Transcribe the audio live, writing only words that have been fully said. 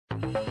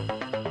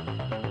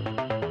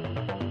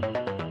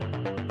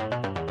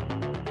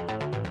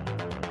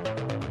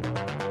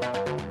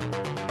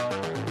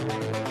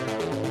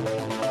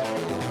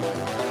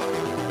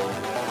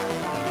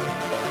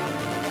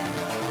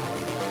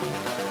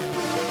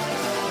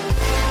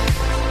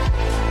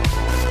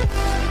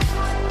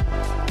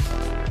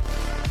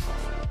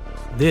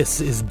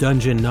This is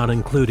Dungeon Not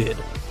Included,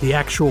 the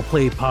actual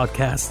play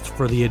podcast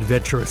for the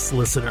adventurous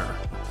listener.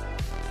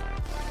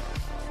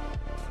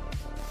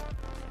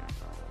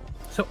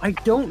 So I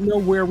don't know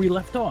where we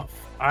left off.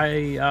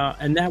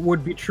 And that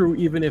would be true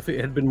even if it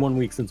had been 1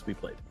 week since we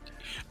played.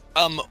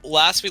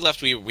 Last we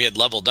left, we had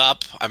leveled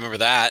up. I remember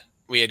that.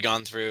 We had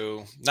gone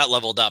through, not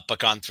leveled up, but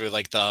gone through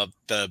like the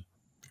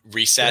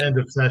reset. The end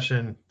of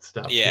session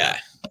stuff. Yeah.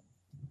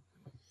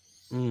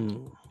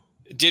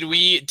 Did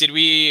we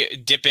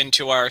dip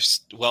into our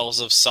wells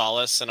of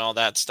solace and all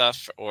that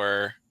stuff,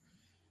 or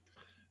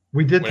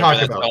we did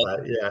talk about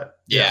that?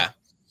 Yeah.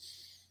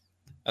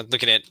 I'm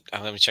looking at.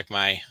 Let me check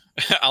my.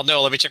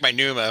 Let me check my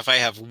Numa. If I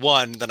have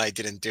 1, then I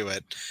didn't do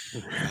it.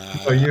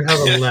 So you have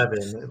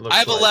 11. I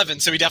have 11,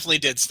 so we definitely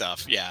did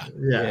stuff. Yeah.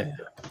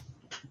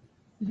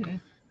 Mm-hmm.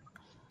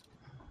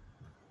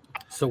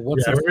 So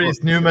what's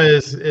everybody's Numa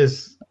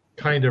is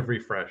kind of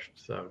refreshed.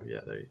 So yeah,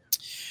 there you go.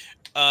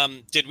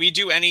 Did we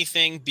do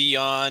anything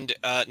beyond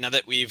now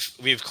that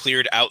we've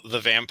cleared out the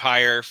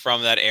vampire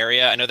from that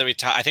area? I know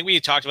that I think we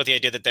talked about the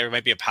idea that there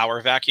might be a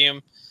power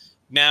vacuum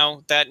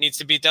now that needs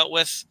to be dealt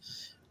with.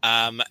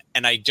 And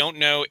I don't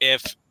know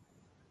if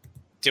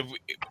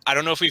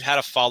we've had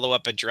a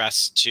follow-up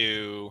address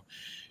to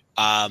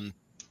the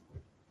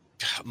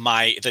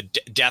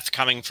death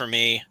coming for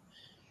me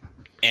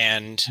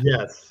and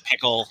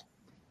Pickle,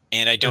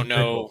 and I don't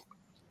know.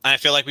 I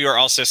feel like we were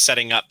also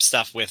setting up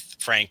stuff with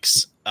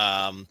Frank's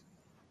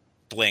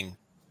bling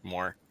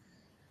more.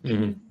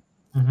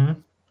 Mm-hmm. Mm-hmm.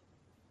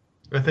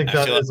 I think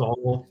that is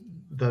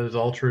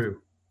all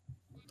true.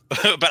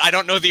 But I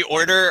don't know the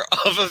order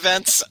of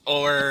events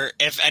or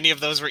if any of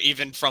those were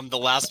even from the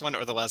last one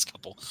or the last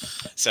couple.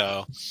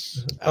 So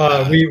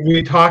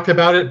we talked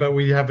about it, but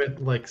we haven't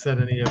set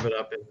any of it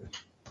up in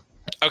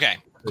okay.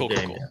 Cool.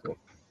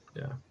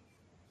 Yeah.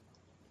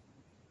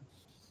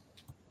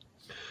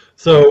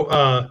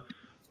 So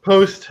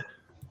post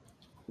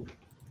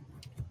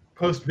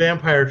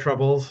vampire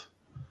troubles,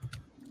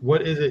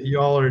 what is it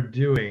y'all are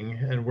doing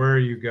and where are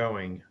you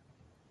going?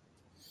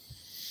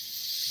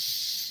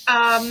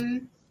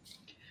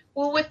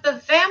 Well, with the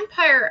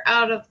vampire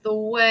out of the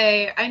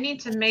way, I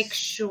need to make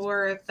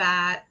sure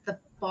that the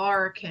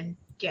bar can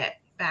get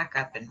back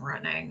up and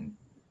running.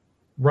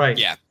 Right.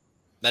 Yeah,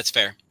 that's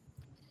fair.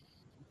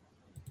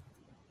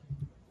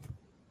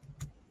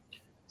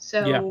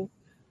 So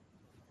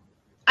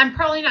I'm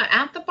probably not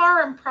at the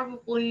bar. I'm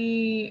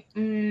probably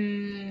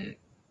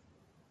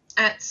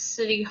at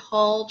City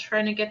Hall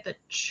trying to get the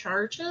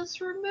charges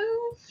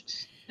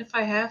removed if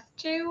I have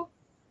to.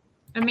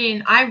 I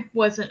mean, I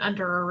wasn't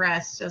under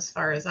arrest as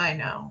far as I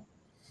know.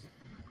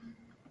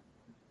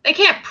 They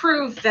can't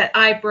prove that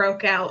I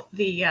broke out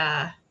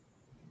the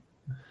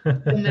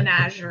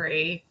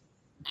menagerie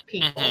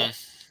people.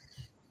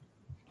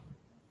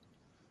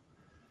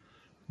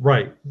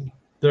 Right.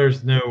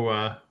 There's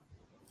no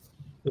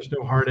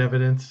hard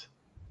evidence.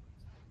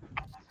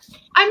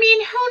 I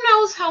mean, who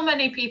knows how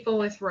many people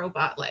with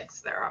robot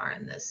legs there are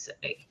in this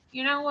city?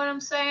 You know what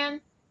I'm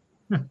saying?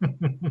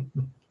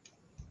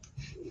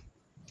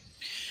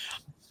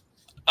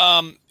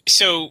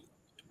 So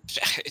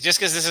just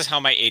because this is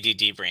how my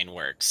ADD brain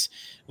works,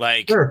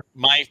 sure.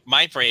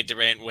 my brain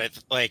went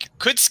with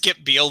could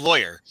Skip be a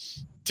lawyer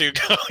to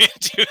go in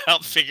to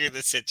help figure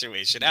the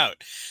situation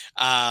out?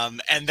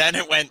 And then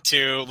it went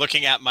to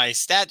looking at my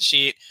stat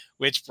sheet,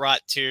 which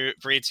brought to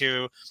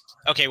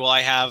okay, well,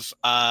 I have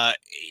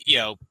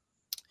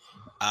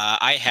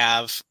I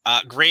have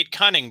great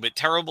cunning but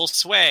terrible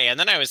sway, and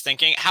then I was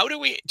thinking,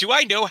 do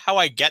I know how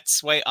I get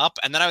sway up?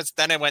 And then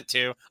I went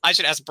to, I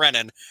should ask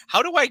Brennan,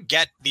 how do I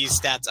get these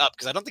stats up?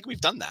 Because I don't think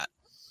we've done that.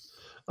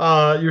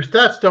 Your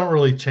stats don't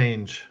really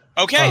change.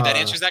 Okay, that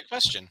answers that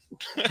question.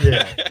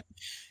 Yeah.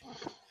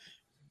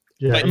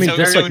 I mean,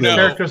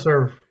 characters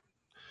are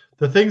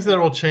the things that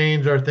will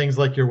change are things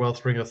like your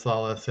Wellspring of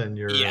Solace and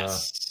your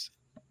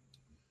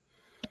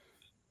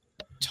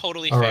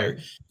totally fair. Right.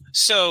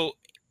 So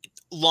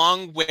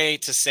long way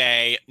to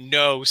say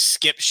no,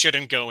 Skip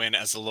shouldn't go in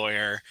as a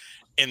lawyer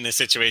in this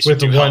situation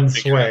with one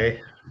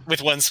sway.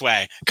 With one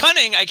sway.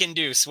 Cunning I can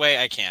do,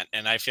 sway I can't.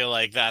 And I feel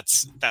like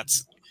that's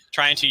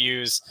trying to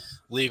use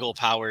legal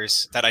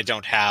powers that I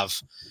don't have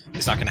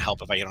is not going to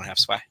help if I don't have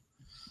sway.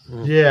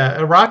 Yeah,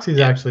 and Roxy's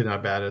actually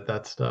not bad at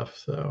that stuff,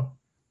 so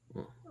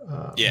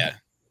yeah.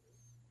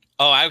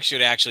 Oh, I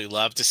should actually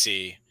love to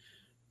see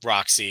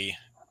Roxy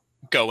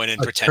go in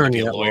and pretend to be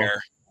a lawyer.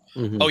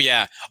 Mm-hmm. Oh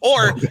yeah.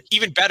 Or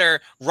even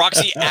better,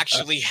 Roxy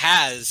actually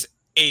has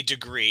a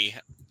degree,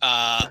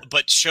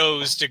 but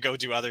chose to go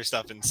do other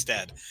stuff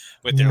instead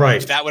with their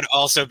life. That would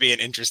also be an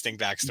interesting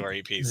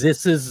backstory piece.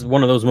 This is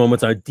one of those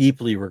moments I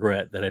deeply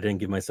regret that I didn't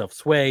give myself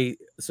sway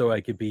so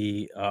I could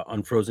be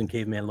unfrozen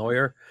caveman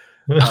lawyer.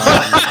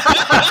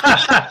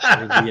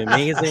 It would be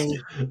amazing,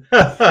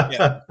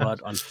 but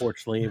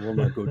unfortunately, we'll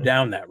not go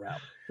down that route.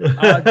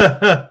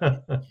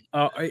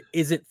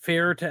 Is it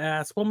fair to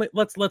ask? Well,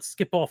 let's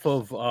skip off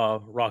of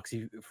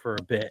Roxy for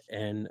a bit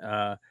and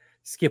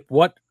skip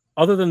what,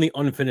 other than the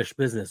unfinished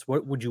business,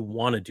 what would you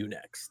want to do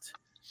next?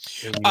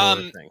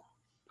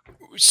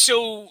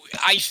 So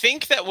I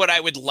think that what I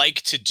would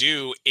like to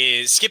do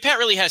is Skip Hat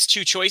really has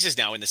two choices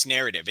now in this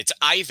narrative. It's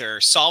either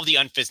solve the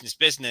unfinished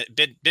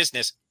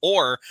business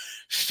or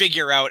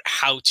figure out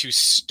how to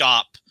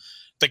stop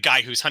the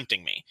guy who's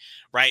hunting me,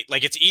 right?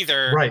 Like it's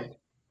either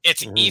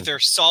either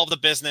solve the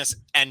business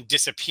and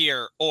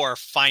disappear or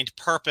find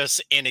purpose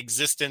in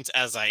existence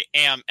as I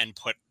am and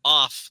put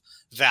off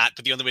that.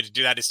 But the only way to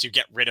do that is to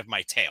get rid of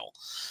my tail,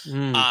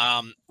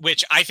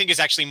 which I think is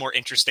actually more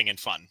interesting and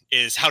fun,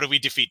 is how do we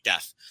defeat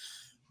death?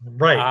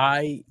 Right.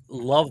 I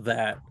love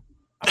that.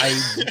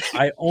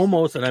 I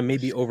almost, and I may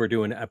be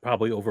overdoing it, I'm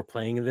probably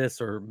overplaying this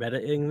or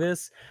metaing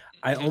this.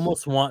 I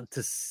almost want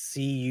to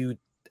see you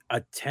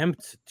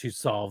attempt to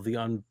solve the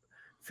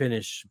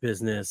unfinished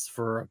business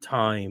for a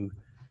time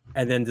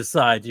and then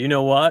decide, you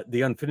know what?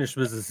 The unfinished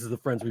business is the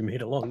friends we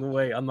made along the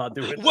way. I'm not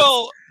doing it.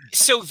 Well,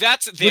 so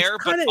that's there,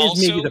 but also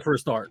is maybe the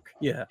first arc.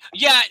 Yeah.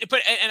 Yeah,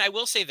 but and I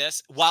will say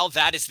this, while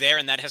that is there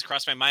and that has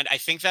crossed my mind, I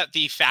think that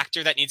the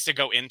factor that needs to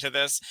go into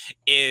this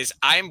is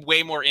I'm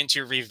way more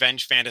into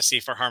revenge fantasy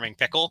for harming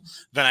Pickle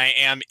than I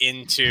am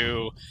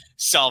into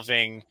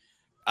solving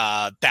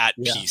that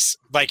piece.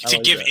 Like to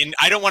give in,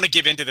 I don't want to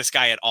give in to this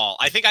guy at all.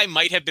 I think I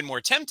might have been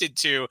more tempted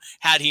to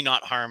had he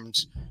not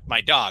harmed my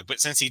dog, but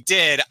since he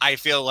did, I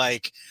feel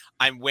like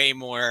I'm way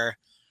more.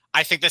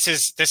 I think this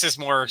is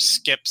more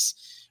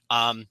Skip's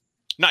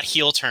not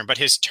heel turn, but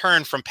his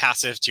turn from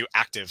passive to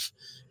active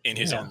in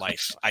his own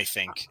life. I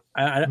think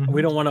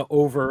we don't want to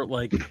over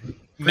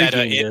meta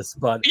this,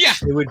 but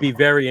it would be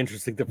very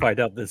interesting to find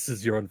out this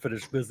is your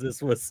unfinished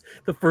business. Was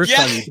the first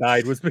time you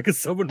died was because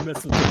someone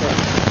messed with you.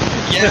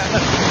 Yeah.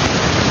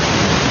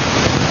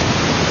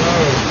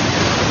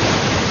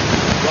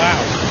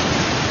 Wow.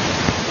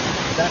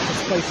 That's a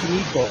spicy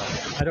meatball.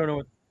 I don't know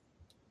what.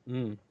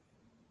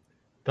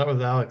 That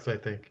was Alex, I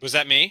think. Was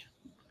that me?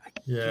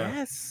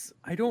 Yes.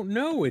 I don't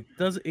know.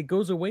 It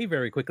goes away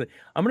very quickly.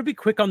 I'm gonna be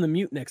quick on the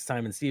mute next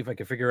time and see if I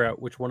can figure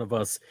out which one of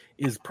us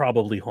is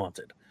probably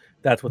haunted.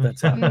 That's what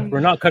that's happening. We're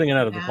not cutting it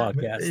out of the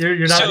podcast.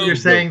 You're not. So, you're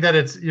saying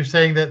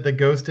that the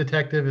ghost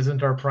detective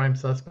isn't our prime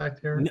suspect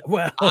here.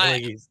 Well,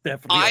 he's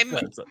definitely.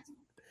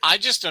 I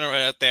just don't know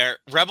right out there.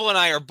 Rebel and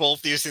I are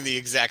both using the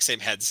exact same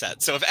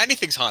headset, so if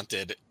anything's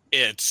haunted,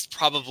 it's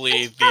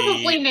probably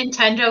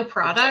Nintendo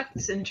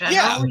products in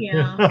general.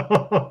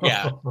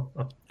 Yeah.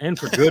 And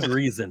for good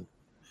reason.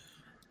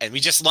 And we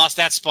just lost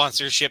that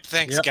sponsorship.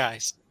 Thanks,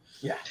 guys.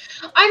 Yeah.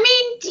 I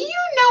mean, do you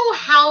know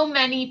how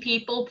many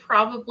people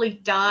probably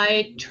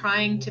died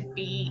trying to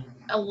beat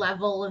a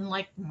level in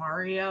like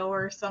Mario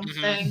or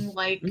something?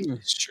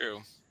 It's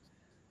true.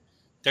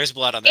 There's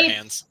blood on their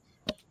hands.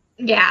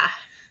 Yeah.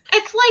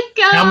 It's like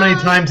how many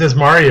times has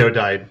Mario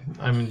died?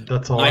 I mean,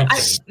 that's all I'm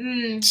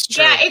saying. It's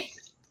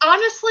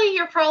honestly,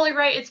 you're probably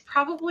right. It's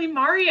probably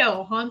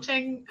Mario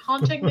haunting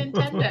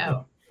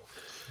Nintendo.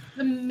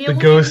 The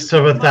ghosts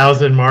of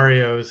 1,000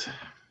 Marios.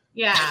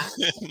 Yeah.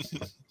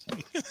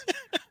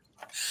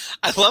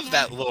 I love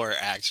that lore,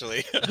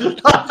 actually.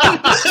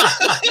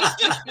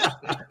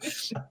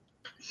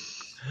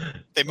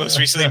 They most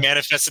recently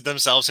manifested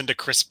themselves into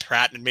Chris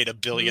Pratt and made $1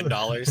 billion.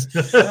 Yeah.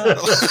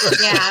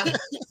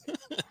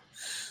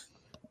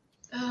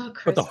 Oh,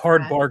 but the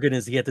hard bargain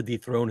is he had to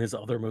dethrone his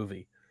other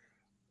movie.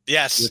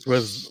 Yes. Which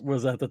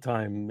was at the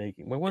time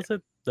making. What was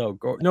it? No,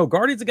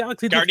 Guardians of the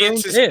Galaxy.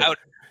 Guardians is out.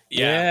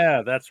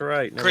 Yeah, that's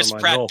right. Chris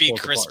Pratt beat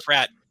Chris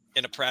Pratt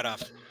in a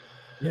Pratt-off.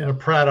 Yeah, a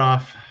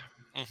Pratt-off.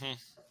 Mm-hmm.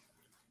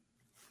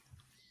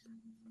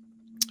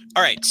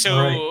 All right,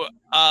 so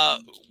I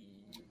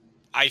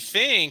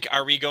think,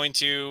 are we going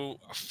to...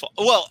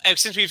 Well,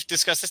 since we've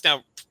discussed this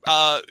now,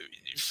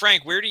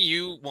 Frank, where do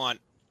you want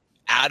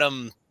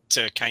Adam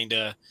to kind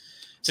of...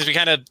 Since we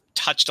kind of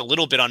touched a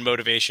little bit on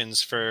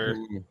motivations for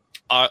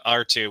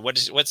R2,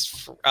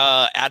 what's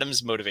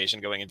Adam's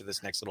motivation going into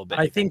this next little bit?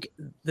 I think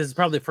this is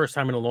probably the first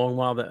time in a long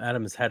while that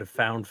Adam has had a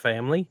found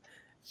family,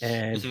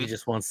 and he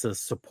just wants to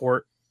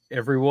support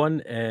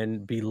everyone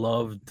and be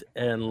loved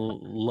and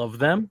love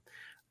them.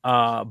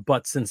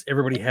 But since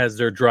everybody has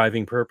their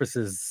driving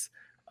purposes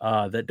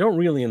that don't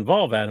really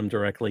involve Adam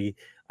directly,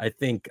 I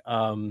think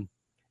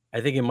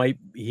he might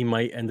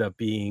end up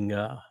being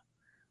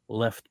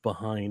left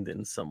behind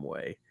in some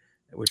way,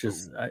 which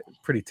is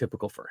pretty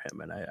typical for him.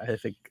 And I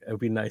think it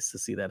would be nice to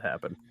see that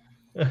happen.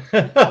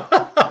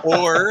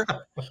 Or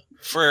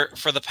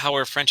for the power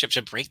of friendship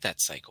to break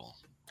that cycle.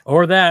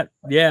 Or that,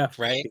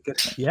 right?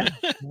 Yeah,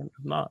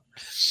 not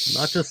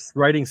just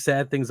writing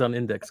sad things on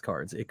index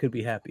cards. It could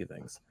be happy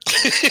things.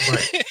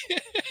 Right.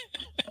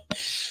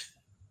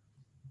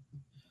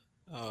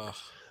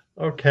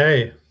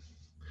 Okay,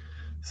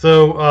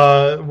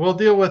 so we'll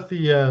deal with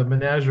the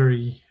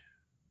menagerie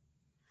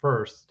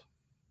first.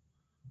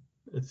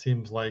 It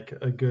seems like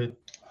a good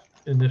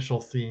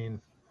initial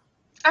scene.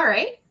 All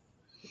right.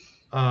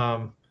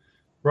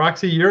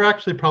 Roxy, you're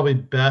actually probably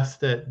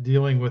best at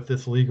dealing with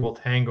this legal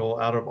tangle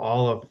out of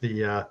all of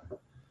the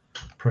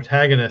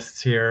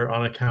protagonists here,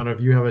 on account of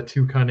you have a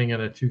 2 cunning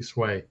and a 2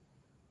 sway.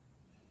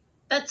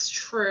 That's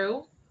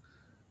true.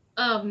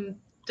 I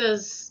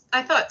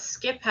thought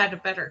Skip had a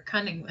better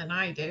cunning than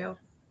I do.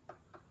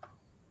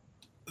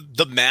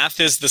 The math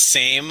is the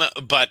same,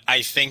 but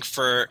I think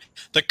for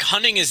the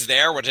cunning is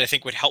there, which I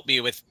think would help me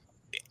with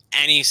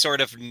any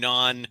sort of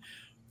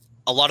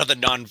a lot of the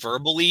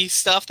non-verbally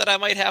stuff that I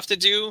might have to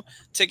do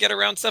to get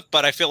around stuff.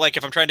 But I feel like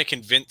if I'm trying to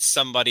convince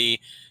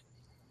somebody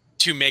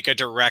to make a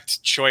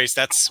direct choice,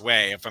 that's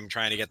sway. If I'm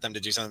trying to get them to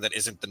do something that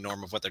isn't the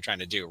norm of what they're trying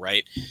to do,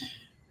 right?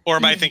 Or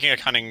am I thinking of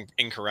cunning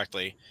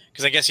incorrectly?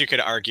 Because I guess you could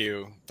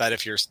argue that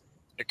if you're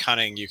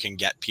cunning, you can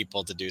get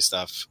people to do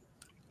stuff.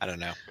 I don't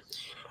know.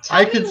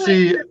 I could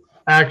see,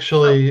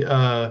 actually,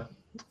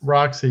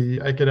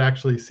 Roxy, I could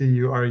actually see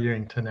you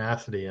arguing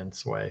tenacity and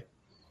sway.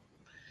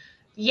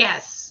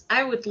 Yes,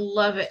 I would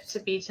love it to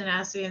be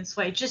tenacity and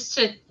sway, just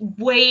to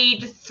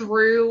wade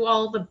through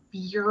all the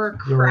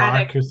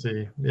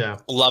bureaucracy. Yeah,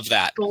 love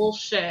that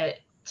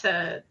bullshit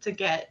to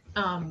get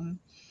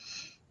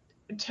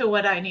to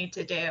what I need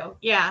to do.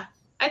 Yeah,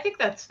 I think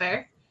that's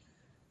fair.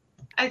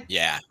 I'll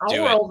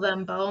roll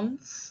them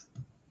bones.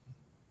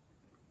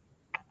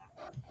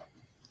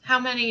 How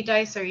many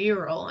dice are you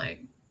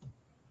rolling?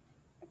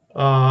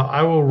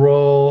 I will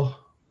roll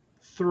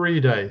 3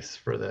 dice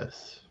for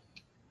this.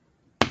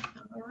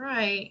 All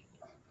right.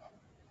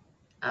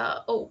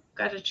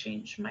 Gotta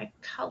change my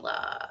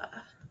color.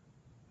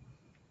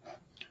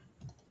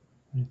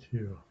 Me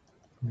too.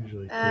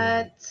 Usually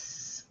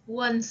That's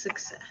 1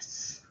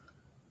 success.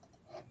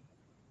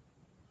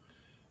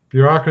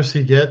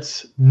 Bureaucracy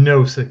gets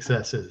no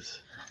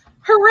successes.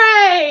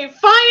 Hooray!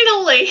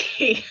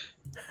 Finally!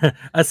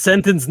 A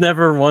sentence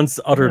never once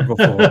uttered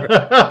before.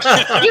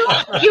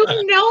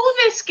 you know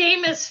this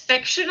game is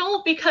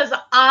fictional because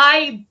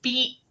I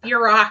beat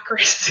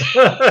bureaucracy.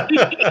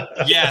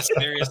 Yes,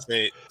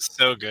 seriously.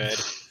 So good.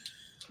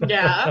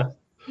 Yeah.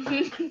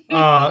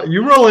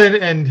 You roll in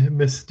and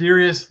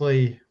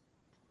mysteriously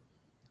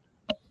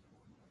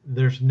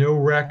there's no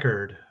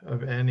record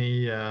of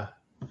any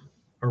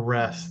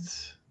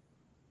arrests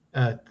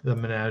at the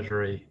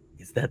menagerie.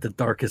 Is that the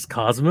Darkest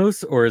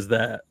Cosmos, or is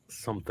that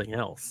something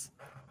else?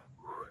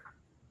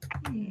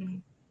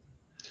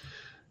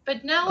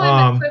 But now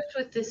I'm equipped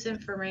with this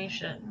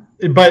information.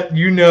 But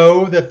you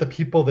know that the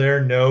people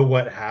there know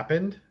what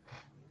happened,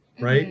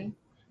 right? Mm-hmm.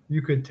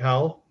 You could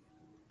tell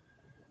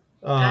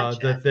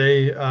that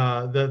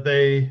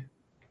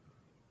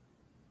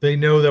they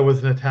know there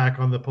was an attack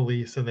on the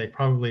police, and they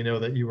probably know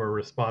that you were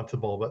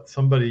responsible, but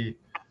somebody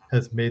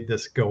has made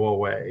this go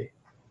away.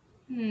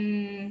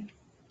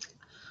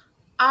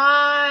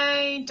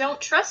 I don't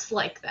trust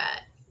like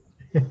that.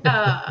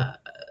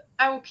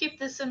 I will keep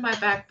this in my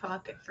back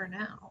pocket for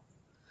now.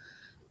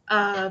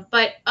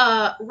 But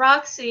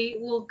Roxy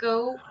will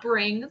go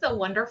bring the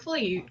wonderful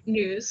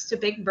news to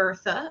Big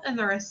Bertha and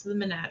the rest of the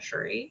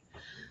menagerie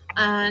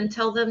and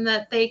tell them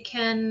that they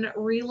can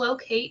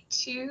relocate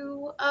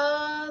to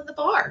the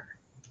bar.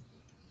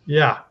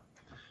 Yeah,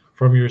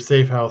 from your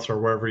safe house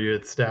or wherever you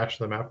had stashed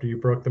them after you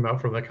broke them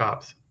out from the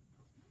cops.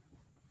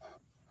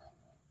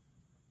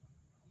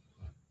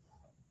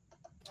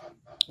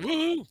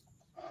 Woo!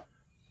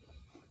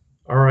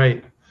 All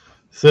right.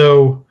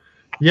 So,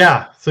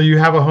 yeah. So you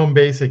have a home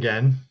base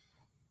again.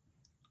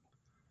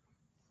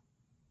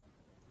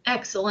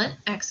 Excellent.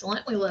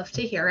 Excellent. We love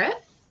to hear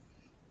it.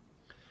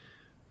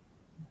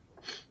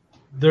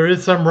 There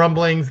is some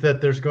rumblings that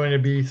there's going to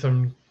be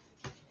some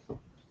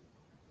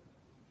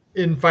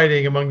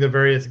infighting among the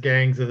various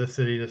gangs of the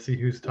city to see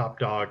who's top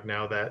dog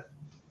now that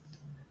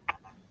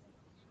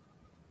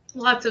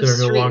lots of they're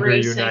no longer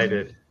racing.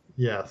 United.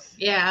 Yes.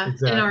 Yeah,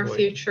 exactly. In our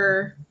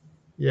future.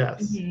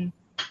 Yes.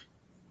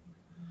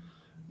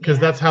 Because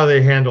that's how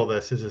they handle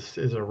this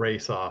is a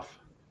race off.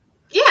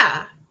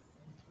 Yeah.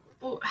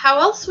 Well, how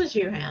else would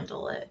you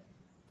handle it?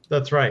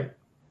 That's right.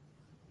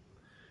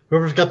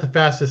 Whoever's got the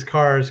fastest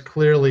cars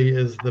clearly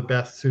is the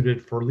best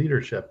suited for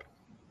leadership.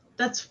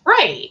 That's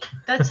right.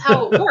 That's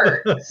how it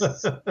works.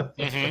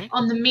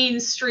 On the mean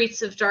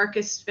streets of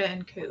darkest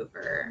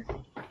Vancouver.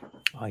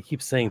 I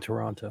keep saying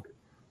Toronto.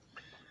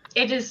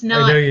 It is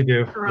not. I know you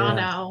do.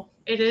 Toronto.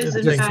 Yeah. It is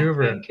in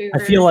Vancouver. fact Vancouver.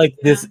 I feel like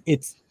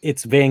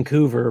it's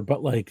Vancouver,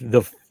 but like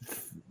the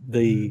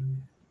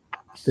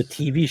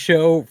TV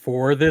show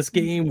for this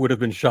game would have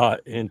been shot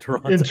in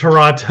Toronto. In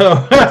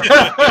Toronto.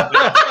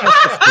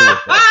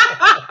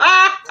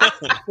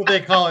 Well,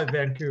 they call it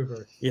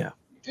Vancouver. Yeah.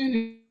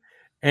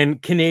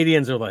 And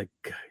Canadians are like,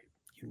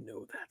 you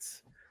know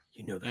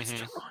that's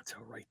Toronto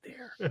right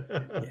there.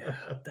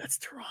 Yeah, that's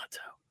Toronto.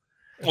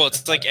 Well,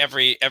 it's like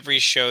every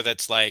show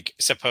that's like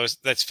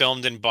that's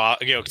filmed in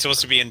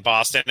supposed to be in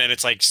Boston, and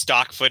it's like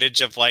stock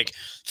footage of like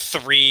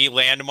 3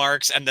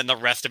 landmarks, and then the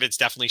rest of it's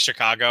definitely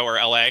Chicago or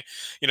LA.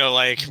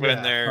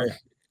 When they're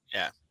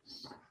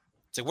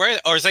It's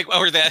like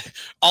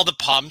all the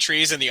palm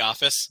trees in The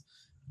Office.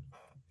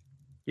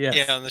 Yes.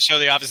 Yeah, on the show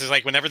The Office is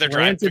like whenever they're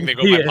driving, they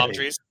go by palm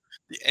trees.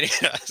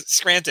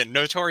 Scranton,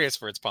 notorious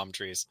for its palm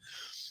trees.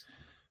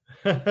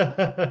 All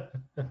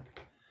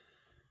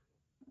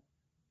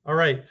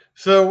right.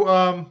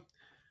 So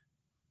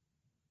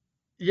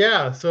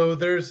yeah, so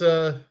there's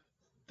the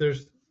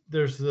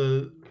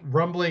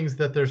rumblings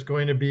that there's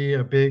going to be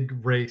a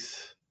big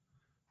race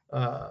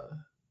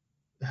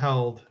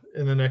held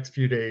in the next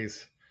few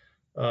days.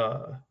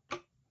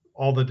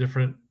 All the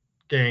different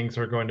gangs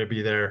are going to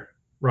be there.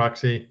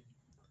 Roxy,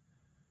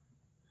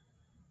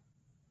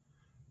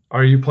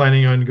 are you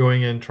planning on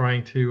going and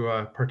trying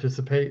to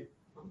participate?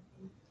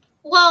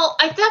 Well,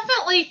 I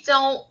definitely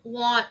don't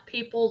want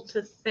people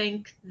to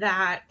think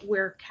that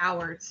we're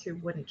cowards who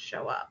wouldn't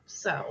show up.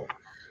 So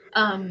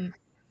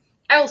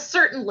I will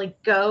certainly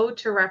go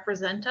to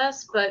represent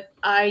us, but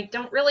I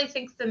don't really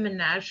think the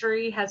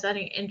menagerie has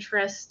any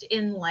interest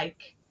in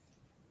like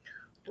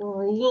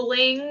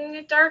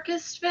ruling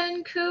Darkest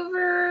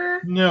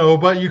Vancouver. No,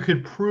 but you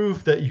could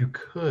prove that you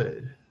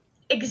could.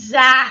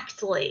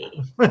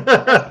 Exactly.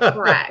 That's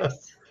correct.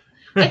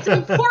 It's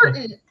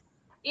important,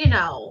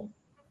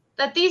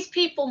 that these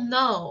people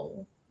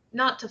know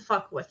not to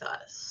fuck with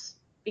us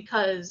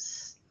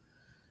because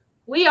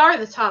we are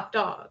the top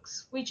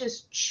dogs. We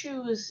just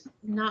choose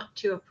not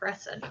to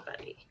oppress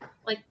anybody,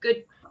 like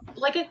a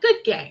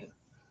good gang,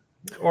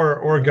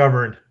 or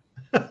govern.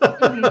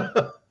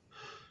 Mm-hmm.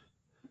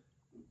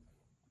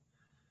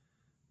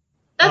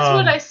 That's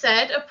what I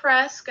said.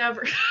 Oppress,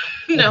 govern.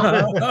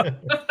 No,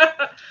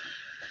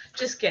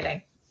 just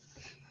kidding.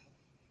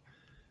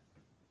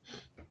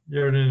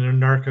 You're in a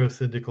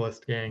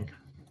narco-syndicalist gang.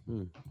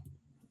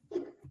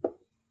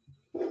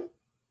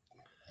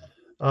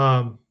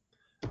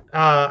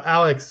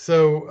 Alex,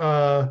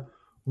 so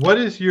what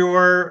is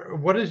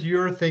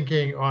your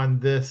thinking on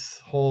this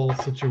whole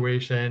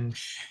situation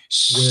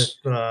with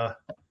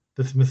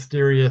this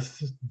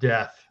mysterious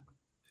death?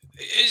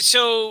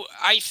 So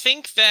I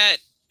think that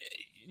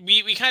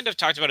we kind of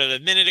talked about it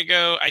a minute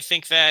ago. I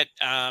think that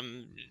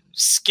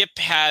Skip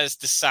has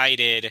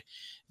decided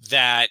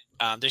that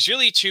there's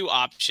really two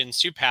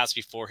paths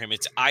before him.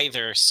 It's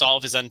either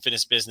solve his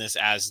unfinished business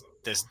as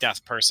this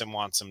death person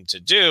wants him to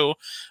do,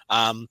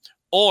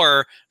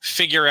 or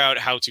figure out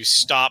how to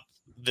stop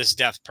this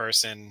death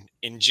person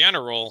in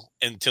general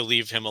and to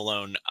leave him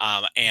alone.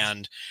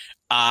 And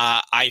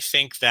I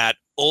think that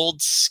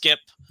old Skip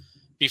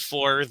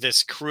before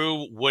this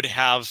crew would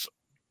have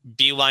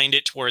beelined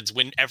it towards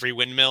every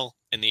windmill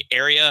in the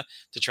area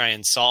to try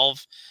and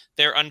solve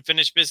their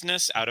unfinished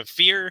business out of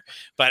fear.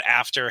 But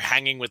after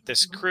hanging with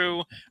this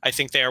crew, I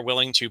think they are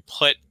willing to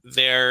put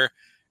their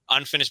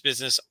unfinished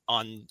business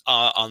on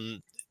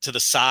to the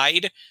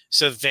side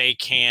so they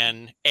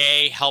can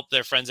A, help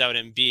their friends out,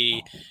 and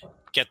B,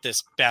 get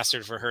this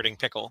bastard for hurting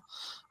Pickle.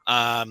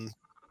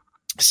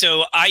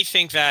 So I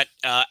think that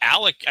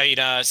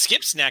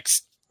Skip's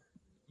next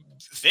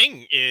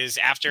thing is,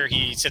 after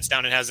he sits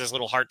down and has this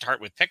little heart-to-heart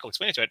with Pickle,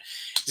 explaining to it,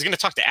 he's going to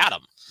talk to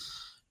Adam.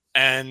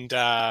 And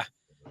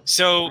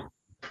so,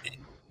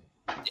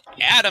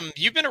 Adam,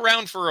 you've been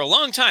around for a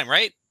long time,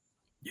 right?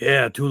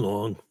 Yeah, too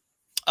long.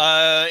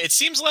 It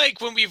seems like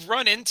when we've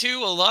run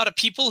into a lot of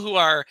people who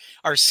are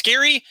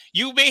scary,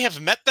 you may have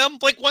met them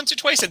like once or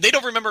twice, and they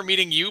don't remember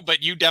meeting you,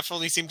 but you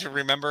definitely seem to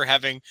remember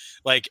having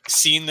like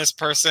seen this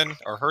person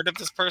or heard of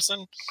this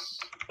person.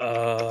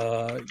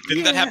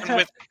 Didn't that happen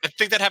with? I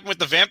think that happened with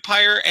the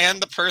vampire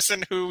and the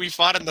person who we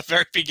fought in the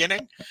very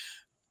beginning,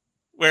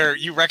 where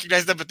you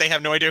recognized them, but they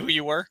have no idea who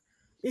you were.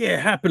 Yeah,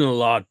 it happened a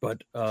lot,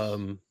 but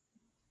I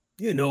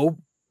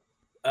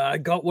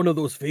got one of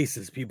those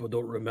faces people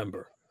don't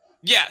remember.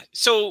 Yeah,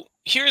 so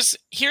here's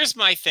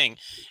my thing.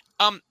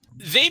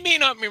 They may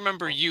not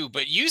remember you,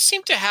 but you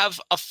seem to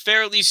have a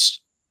fairly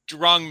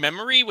strong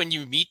memory when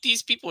you meet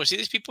these people or see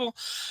these people.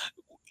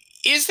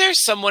 Is there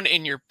someone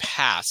in your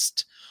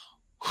past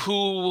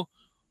who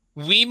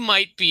we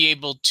might be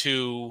able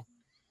to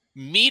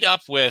meet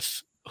up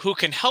with who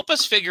can help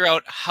us figure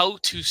out how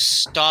to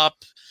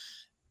stop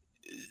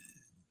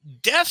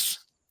death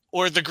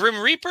or the Grim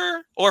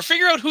Reaper, or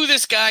figure out who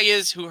this guy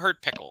is who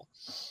hurt Pickle?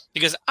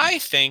 Because I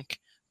think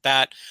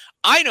that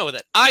I know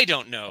that I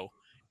don't know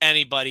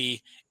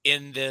anybody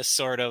in this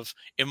sort of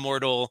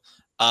immortal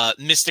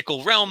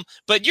mystical realm,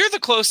 but you're the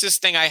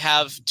closest thing I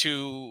have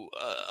to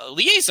a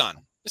liaison.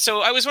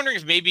 So I was wondering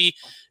if maybe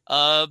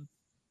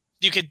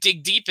you could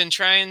dig deep and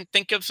try and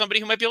think of somebody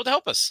who might be able to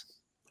help us.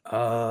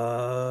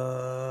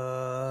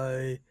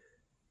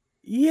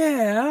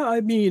 Yeah,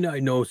 I mean, I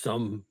know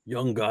some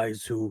young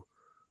guys who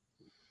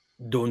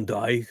don't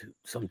die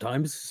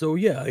sometimes, so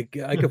yeah, I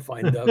can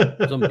find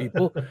out some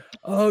people.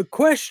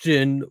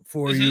 Question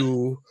for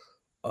you,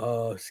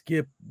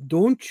 Skip.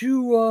 Don't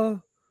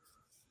you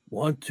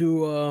want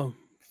to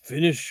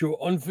finish your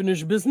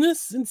unfinished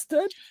business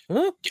instead?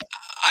 Huh?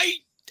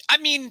 I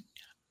mean,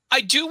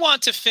 I do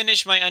want to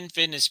finish my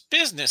unfinished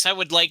business. I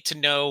would like to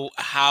know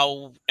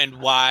how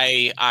and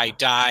why I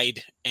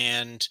died,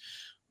 and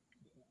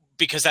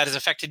because that has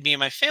affected me and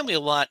my family a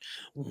lot.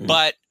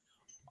 But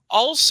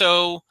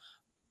also,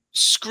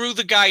 screw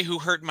the guy who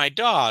hurt my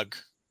dog.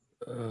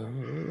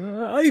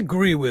 I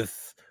agree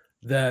with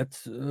that,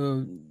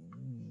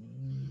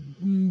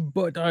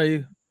 but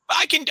I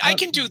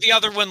can do the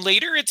other one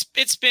later.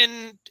 It's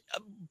been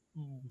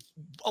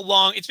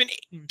it's been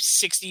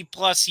 60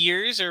 plus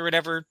years or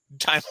whatever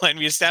timeline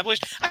we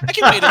established. I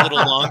can wait a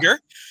little longer.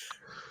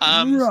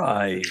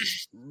 Right.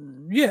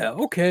 Yeah.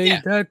 Okay.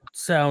 Yeah. That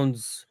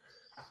sounds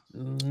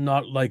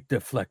not like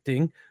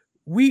deflecting.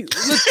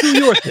 Let's do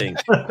your thing.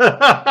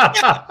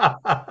 I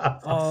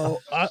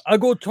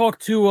go talk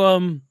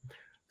to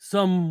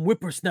some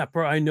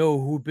whippersnapper I know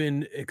who've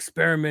been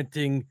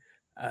experimenting.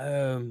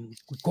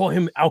 We call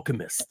him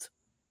Alchemist.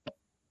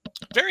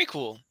 Very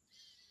cool.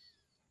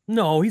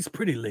 No, he's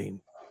pretty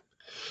lame.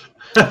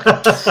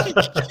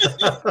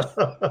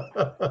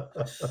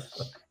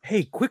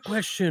 Hey, quick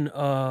question,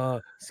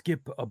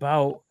 Skip,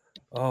 about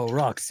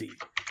Roxy.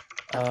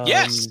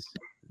 Yes.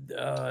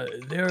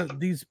 They're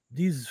these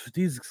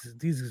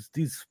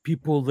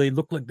people. They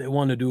look like they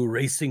want to do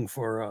racing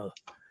for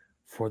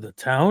the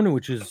town,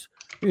 which is,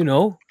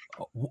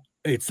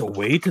 it's a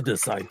way to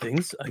decide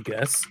things, I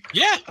guess.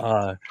 Yeah.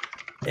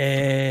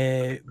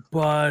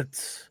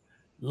 But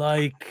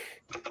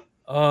like,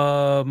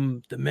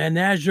 the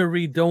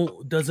menagerie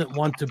doesn't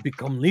want to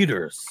become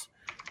leaders.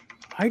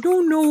 I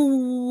don't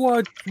know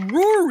what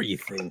Rory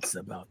thinks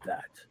about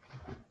that,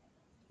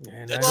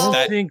 and I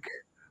don't think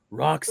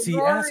Roxy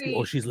asked me.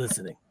 Oh, she's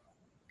listening.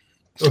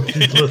 Oh,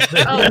 she's listening.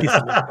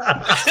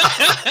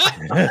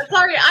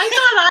 Sorry, I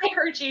thought I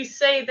heard you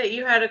say that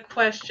you had a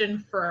question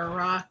for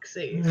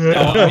Roxy.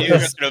 No, you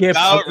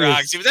about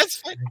Roxy, but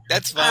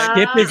that's fine.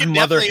 Skip is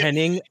mother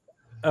henning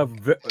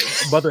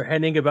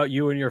about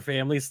you and your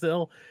family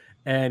still,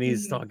 and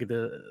he's talking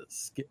to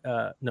Skip.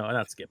 No,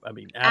 not Skip. I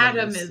mean,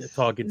 Adam is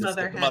talking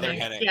to mother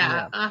henning.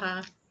 Yeah.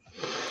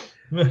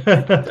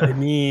 I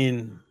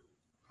mean,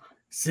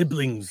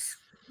 siblings.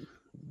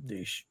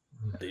 They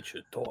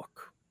should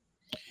talk.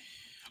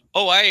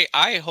 Oh,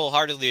 I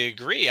wholeheartedly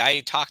agree.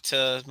 I talk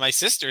to my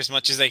sister as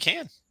much as I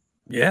can.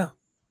 Yeah.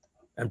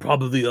 And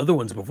probably the other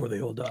ones before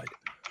they all died.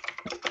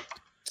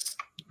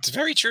 It's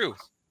very true.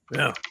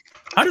 Yeah.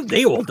 How did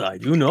they all die?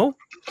 Do you know?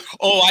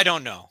 Oh, I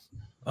don't know.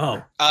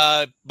 Oh.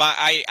 But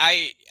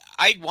I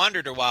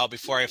wandered a while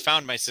before I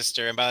found my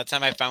sister, and by the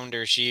time I found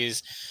her,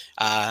 she's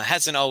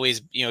hasn't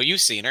always,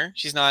 you've seen her.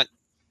 She's not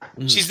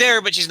she's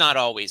there, but she's not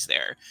always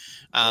there.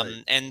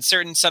 Right. And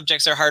certain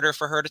subjects are harder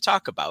for her to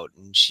talk about.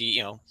 And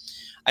she,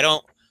 I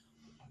don't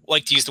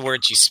like to use the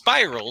word she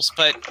spirals,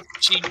 but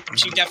she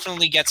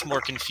definitely gets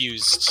more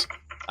confused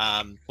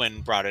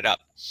when brought it up,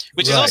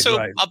 which is also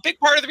a big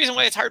part of the reason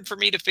why it's hard for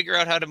me to figure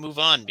out how to move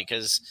on,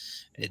 because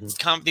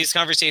these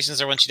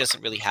conversations are ones she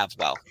doesn't really have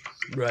well.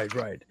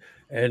 Right.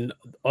 And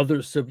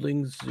other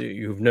siblings,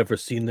 you've never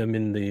seen them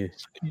in the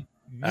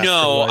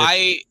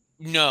afterlife?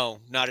 No,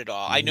 not at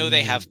all. I know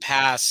they have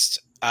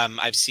passed.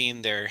 I've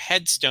seen their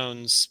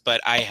headstones, but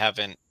I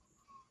haven't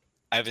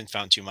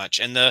found too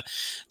much. And the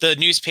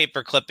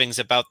newspaper clippings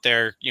about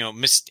their,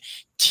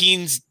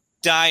 teens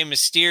die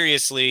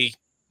mysteriously,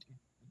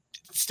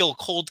 still a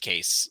cold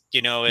case.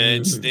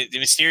 It's the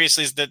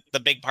mysteriously is the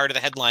big part of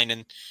the headline,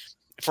 and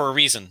for a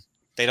reason.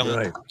 They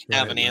don't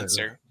have an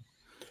answer.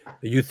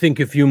 You think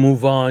if you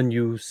move on,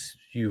 you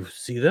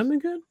see them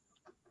again?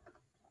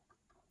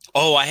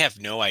 Oh, I have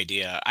no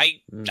idea.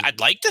 I'd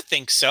like to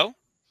think so.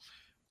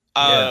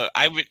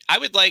 I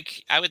would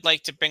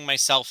like to bring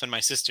myself and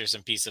my sister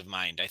some peace of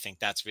mind. I think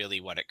that's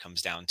really what it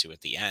comes down to at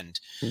the end.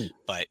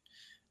 But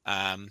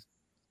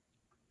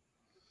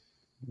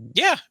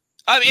yeah.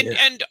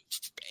 And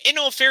in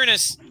all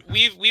fairness,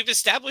 we've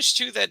established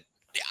too that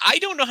I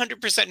don't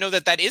 100% know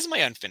that is my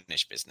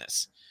unfinished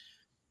business.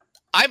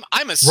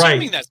 I'm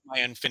assuming that's my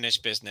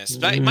unfinished business.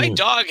 My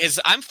dog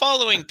I'm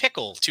following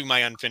Pickle to my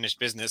unfinished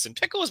business, and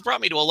Pickle has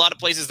brought me to a lot of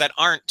places that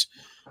aren't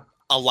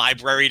a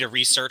library to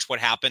research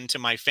what happened to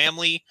my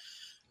family.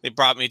 They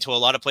brought me to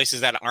a lot of places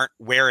that aren't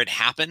where it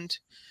happened.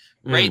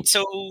 Right.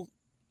 So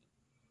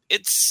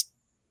it's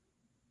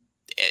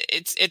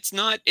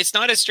not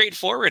as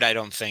straightforward, I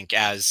don't think,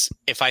 as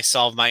if I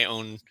solve my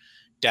own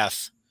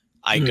death,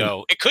 I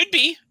go. It could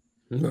be.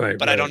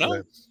 But I don't know.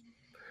 Right.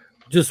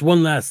 Just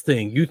one last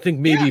thing. You think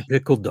maybe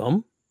Pickle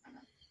dumb?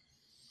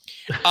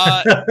 And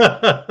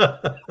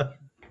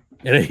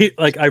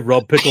I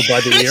rub Pickle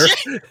by the ear.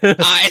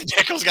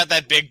 Pickle's got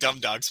that big dumb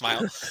dog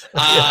smile.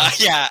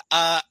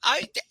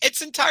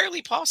 It's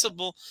entirely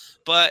possible,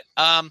 but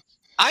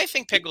I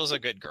think Pickle's a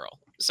good girl.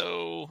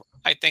 So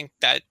I think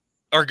that,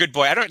 or good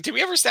boy. Did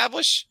we ever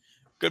establish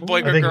good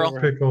boy, good girl?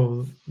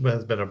 Pickle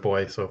has been a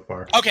boy so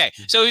far. Okay,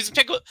 so he's a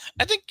Pickle.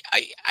 I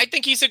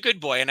think he's a good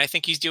boy, and I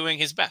think he's doing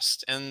his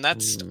best, and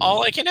that's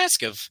all I can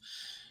ask of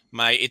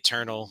my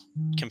eternal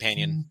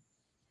companion,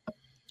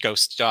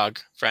 ghost dog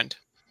friend.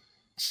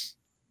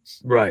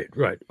 Right.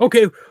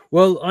 Okay,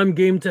 well, I'm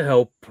game to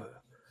help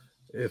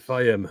if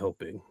I am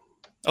helping.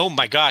 Oh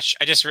my gosh,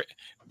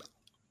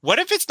 what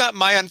if it's not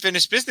my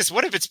unfinished business?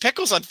 What if it's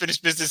Pickle's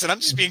unfinished business and I'm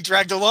just being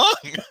dragged along?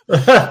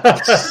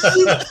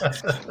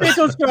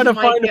 Pickle's trying to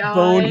find a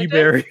bone he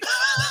buried.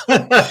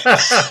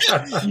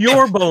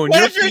 Your bone. What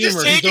your if you're just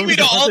femur, taking me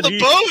to all the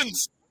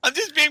bones? I'm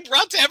just being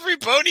brought to every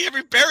bone he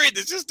ever buried.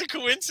 It's just a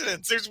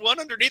coincidence. There's one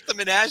underneath the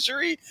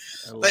menagerie.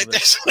 Like,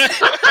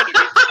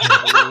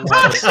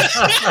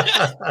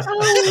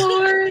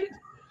 oh,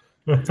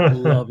 Lord.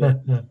 Love it.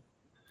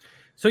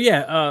 So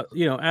yeah,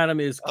 Adam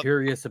is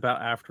curious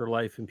about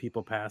afterlife and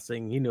people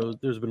passing. He knows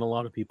there's been a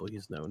lot of people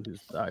he's known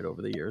who's died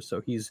over the years,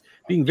 so he's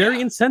being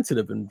very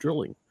insensitive and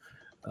drilling.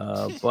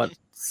 But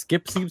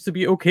Skip seems to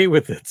be okay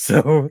with it,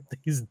 so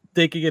he's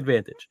taking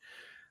advantage.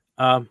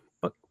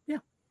 But yeah.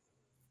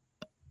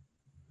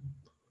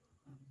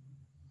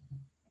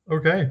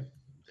 Okay.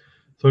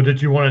 So did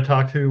you want to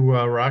talk to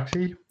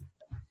Roxy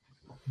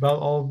about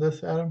all of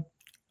this, Adam?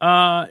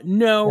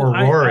 No. Or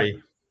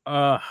Rory?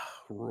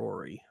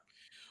 Rory.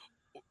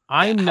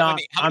 I'm not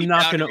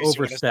going to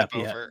overstep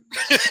yet.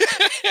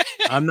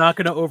 I'm not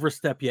going to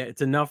overstep yet.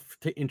 It's enough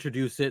to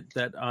introduce it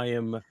that I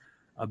am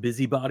a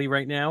busybody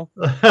right now.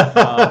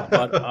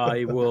 But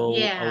I will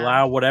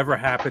allow whatever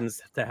happens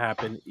to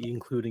happen,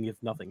 including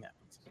if nothing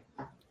happens.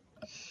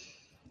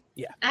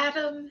 Yeah.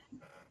 Adam.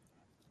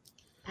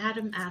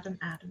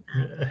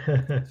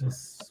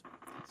 It's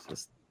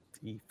just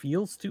he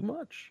feels too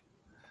much.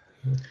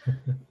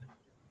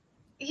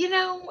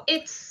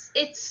 It's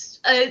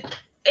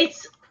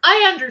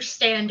I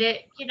understand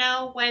it,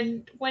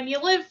 when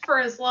you live for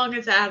as long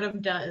as Adam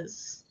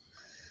does.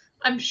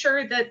 I'm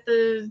sure that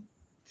the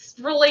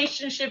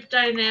relationship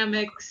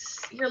dynamics,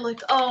 you're like,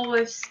 oh,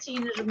 I've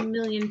seen it a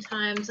million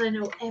times. I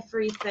know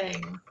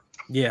everything.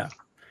 Yeah.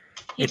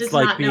 He does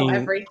not know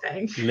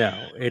everything.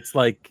 No, it's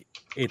like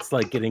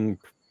getting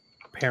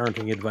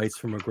parenting advice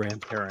from a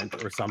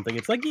grandparent or something.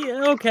 It's like,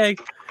 yeah, okay,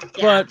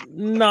 but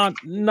not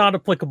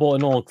applicable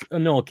in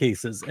all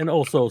cases, and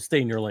also stay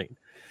in your lane.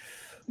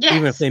 Yes,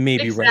 even if they may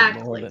be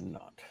right more than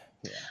not.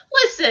 Yeah.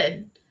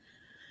 Listen,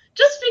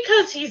 just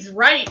because he's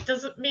right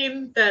doesn't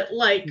mean that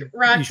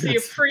Roxy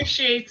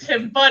appreciates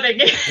him butting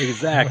in.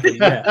 Exactly.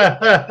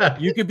 Yeah.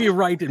 You could be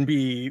right and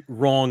be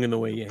wrong in the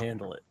way you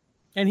handle it.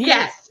 And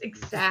yes,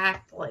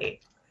 exactly.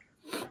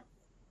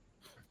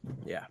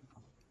 Yeah.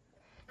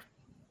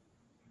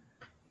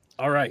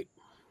 All right.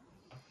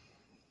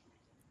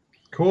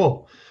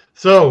 Cool.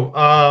 So,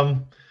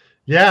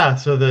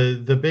 so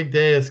the big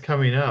day is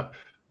coming up,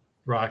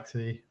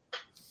 Roxy.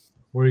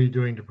 What are you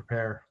doing to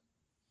prepare?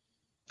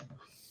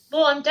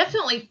 Well, I'm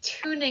definitely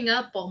tuning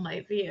up all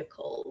my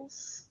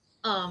vehicles.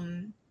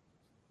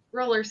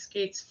 Roller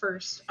skates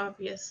first,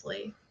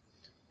 obviously.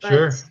 But,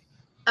 sure.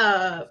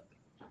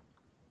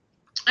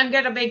 I'm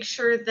going to make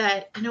sure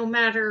that no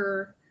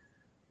matter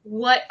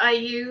what I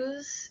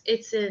use,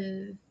 it's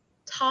in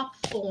top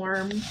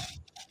form.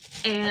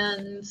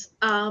 And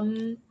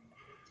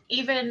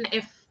even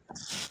if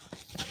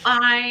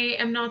I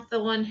am not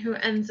the one who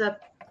ends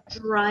up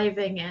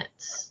driving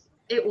it,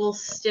 it will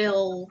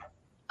still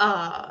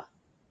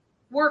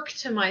work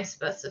to my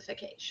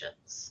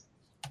specifications.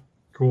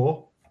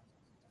 Cool.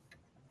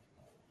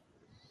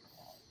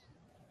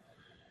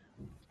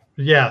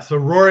 Yeah, so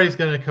Rory's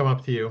going to come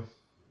up to you.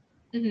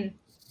 Mm-hmm.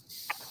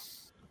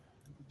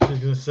 She's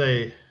going to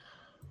say,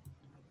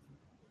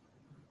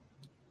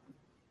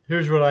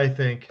 here's what I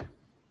think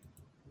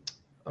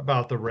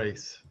about the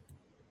race.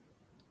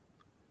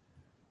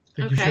 I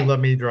think you should let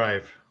me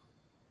drive.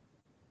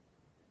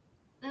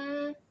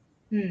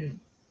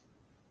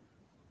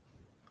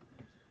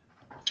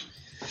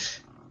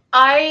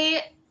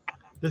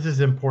 This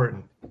is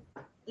important.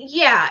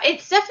 Yeah,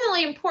 it's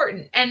definitely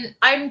important, and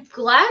I'm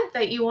glad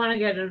that you want to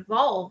get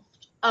involved.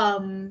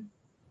 How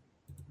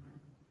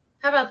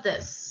about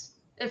this?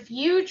 If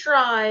you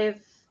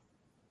drive,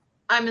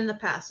 I'm in the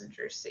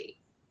passenger seat.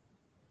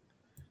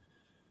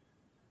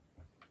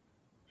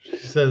 She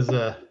says,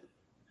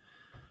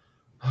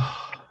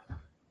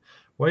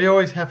 why do you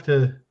always have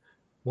to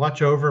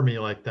watch over me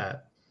like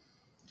that?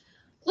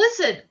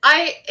 Listen,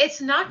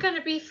 it's not going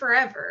to be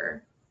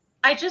forever.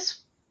 I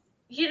just,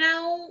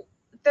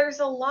 there's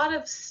a lot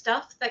of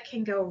stuff that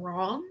can go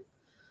wrong.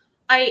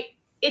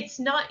 It's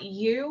not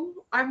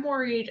you. I'm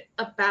worried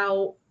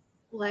about,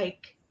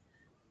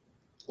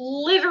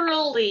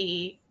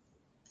 literally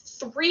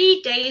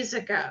 3 days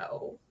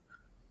ago,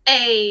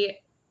 a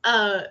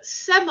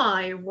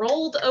semi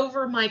rolled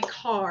over my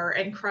car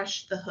and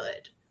crushed the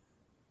hood.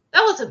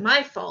 That wasn't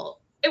my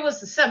fault. It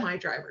was the semi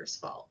driver's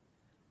fault.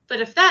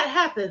 But if that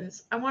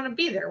happens, I want to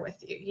be there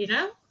with you,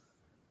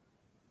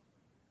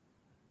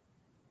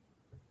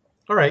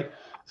 All right.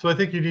 So I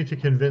think you need to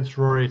convince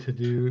Rory to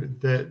do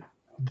that.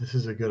 This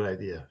is a good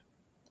idea.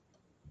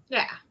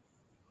 Yeah.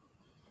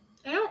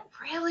 I don't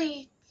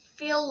really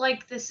feel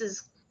like this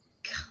is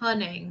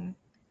cunning.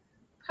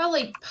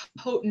 Probably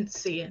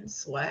potency and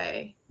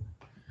sway.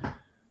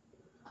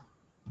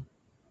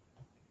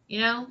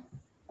 Yeah,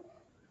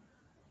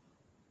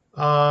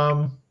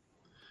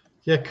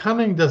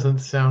 cunning doesn't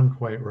sound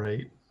quite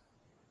right.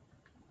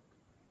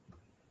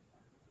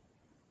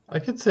 I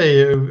could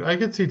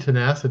see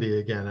tenacity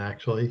again,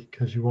 actually,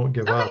 because you won't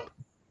give up.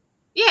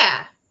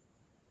 Yeah.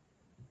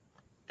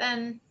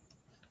 Then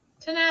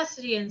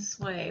tenacity and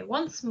sway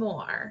once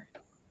more.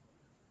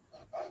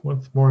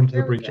 Once more into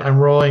the breach. I'm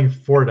rolling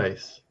 4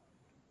 dice.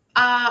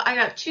 I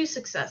got 2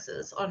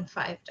 successes on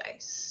 5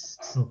 dice.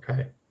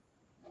 Okay.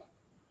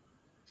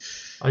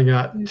 I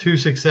got 2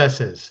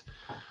 successes.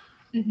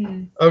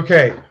 Mm-hmm.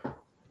 Okay.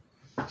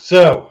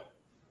 So,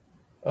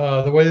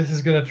 the way this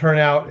is going to turn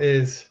out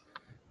is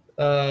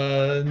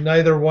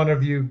neither one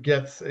of you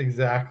gets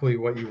exactly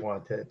what you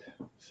wanted.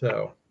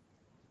 So.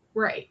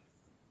 Right.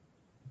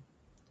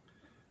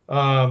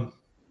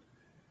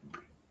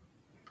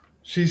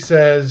 She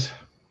says,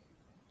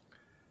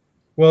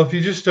 well, if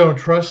you just don't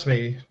trust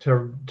me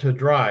to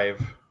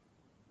drive,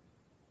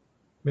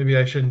 maybe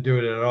I shouldn't do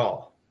it at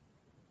all.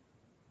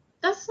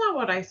 That's not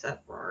what I said,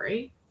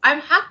 Rory. I'm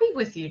happy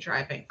with you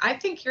driving. I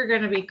think you're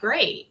going to be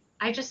great.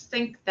 I just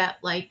think that,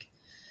 like,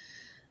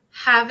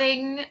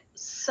 having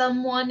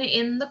someone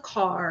in the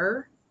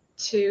car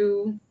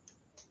to,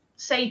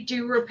 say,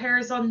 do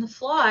repairs on the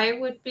fly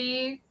would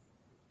be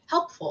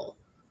helpful.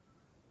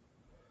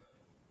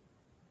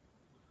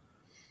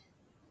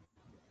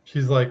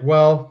 She's like,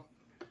 well,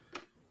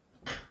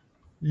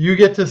 you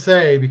get to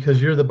say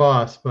because you're the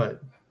boss,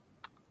 but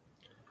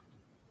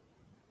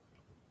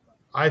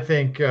I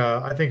think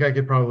I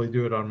could probably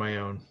do it on my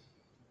own.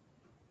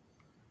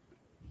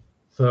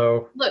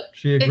 So look,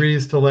 she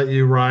agrees to let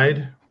you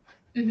ride,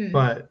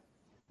 but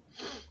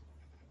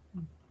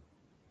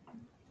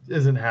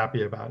isn't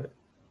happy about it.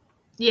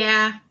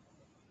 Yeah.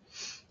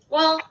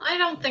 Well, I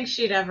don't think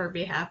she'd ever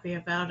be happy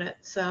about it,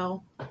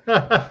 so.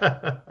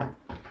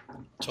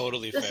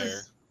 Totally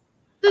fair.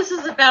 This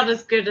is about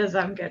as good as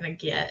I'm gonna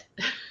get.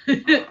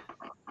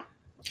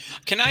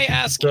 Can I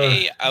ask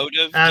a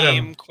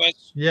out-of-game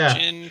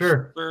question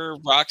sure. for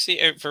Roxy,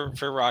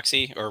 for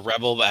Roxy, or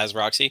Rebel as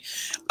Roxy?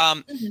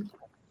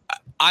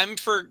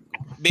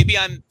 Maybe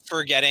I'm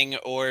forgetting,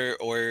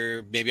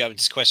 or maybe I'm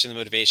just questioning the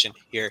motivation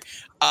here.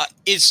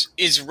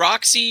 Is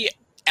Roxy,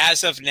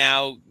 as of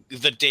now,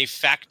 the de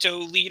facto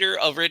leader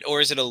of it,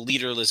 or is it a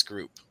leaderless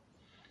group?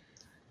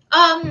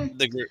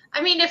 The group.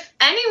 I mean, if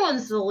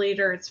anyone's the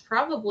leader, it's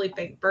probably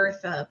Big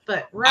Bertha,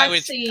 but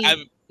Roxy...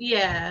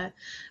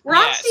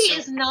 Roxy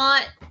is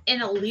not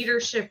in a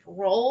leadership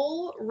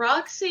role.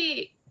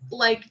 Roxy,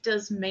 like,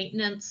 does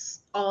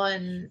maintenance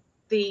on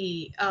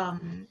the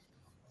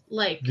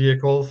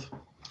vehicles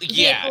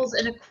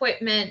and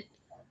equipment,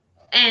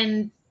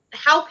 and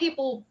how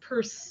people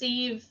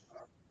perceive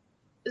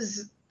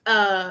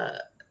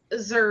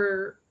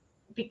Zer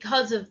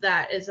because of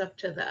that is up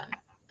to them.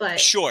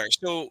 But sure.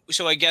 So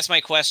I guess my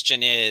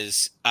question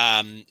is,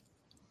 in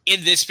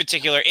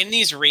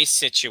these race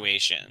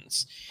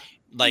situations,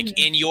 like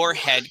in your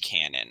head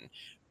canon,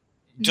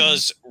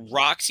 does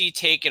Roxy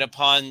take it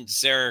upon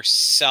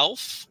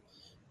herself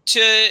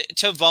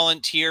to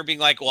volunteer, being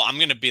like, well, I'm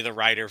going to be the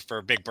rider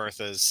for Big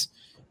Bertha's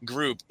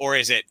group, or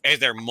is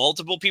there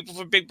multiple people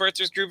for Big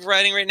Bertha's group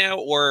riding right now,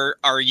 or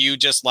are you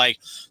just like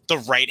the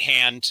right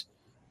hand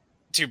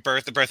to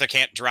Bertha? Bertha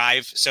can't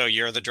drive, so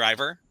you're the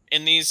driver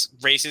in these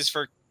races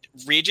for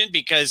region,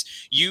 because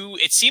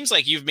it seems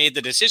like you've made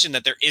the decision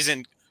that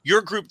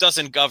your group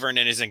doesn't govern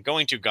and isn't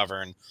going to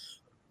govern,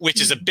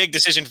 which is a big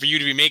decision for you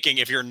to be making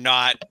if you're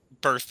not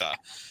Bertha.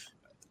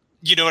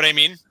 You know what I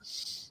mean?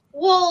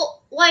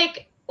 Well,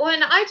 like,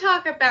 when I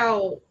talk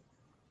about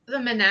the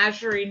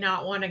menagerie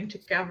not wanting to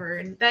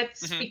govern,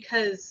 that's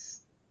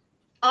because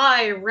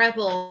I,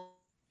 Rebel,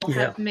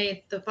 have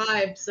made the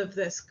vibes of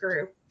this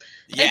group.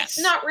 Yes. It's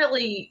not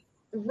really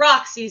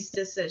Roxy's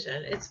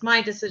decision. It's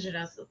my decision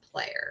as the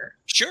player.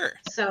 Sure.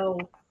 So,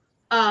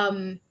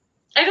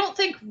 I don't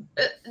think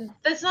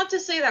that's not to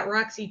say that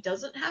Roxy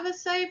doesn't have a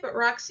say, but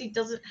Roxy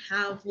doesn't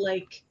have,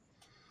 like,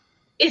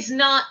 it's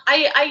not.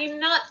 I'm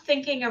not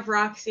thinking of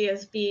Roxy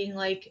as being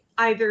like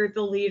either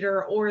the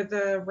leader or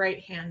the right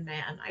hand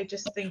man. I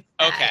just think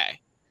that,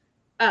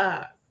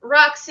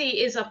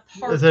 Roxy is a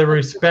part. As a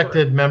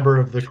respected member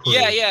of the crew.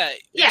 Yeah,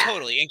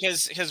 totally. And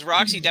because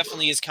Roxy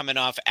definitely is coming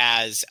off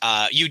as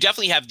you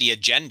definitely have the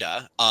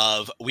agenda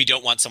of, we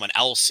don't want someone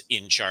else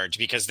in charge,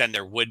 because then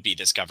there would be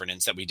this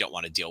governance that we don't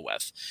want to deal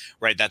with,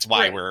 right? That's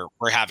why we're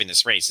having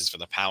this race, is for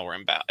the power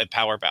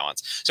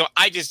balance. So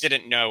I just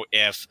didn't know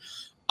if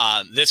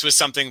this was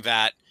something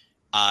that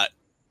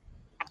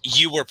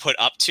you were put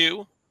up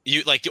to,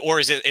 or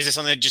is it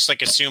something that just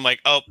like assume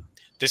like, oh,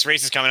 this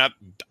race is coming up,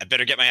 I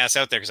better get my ass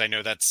out there because I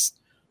know that's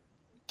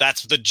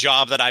the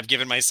job that I've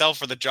given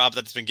myself, or the job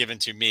that's been given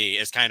to me,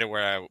 is kind of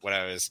what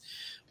I was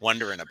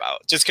wondering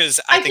about. Just because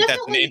I think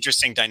that's an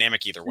interesting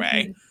dynamic either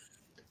way.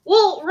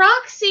 Well,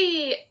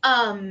 Roxy,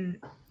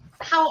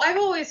 how I've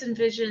always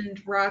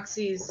envisioned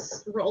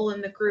Roxy's role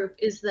in the group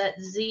is that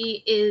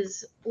Z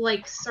is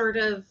like sort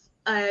of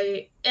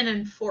an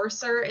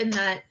enforcer, in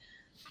that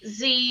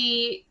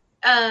Z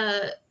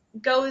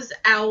goes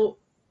out,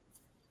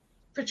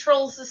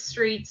 patrols the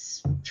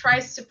streets,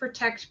 tries to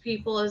protect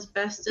people as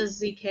best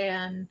as he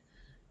can,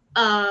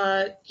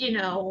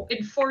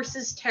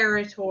 enforces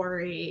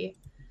territory,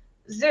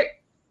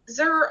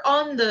 they're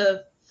on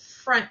the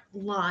front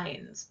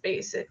lines,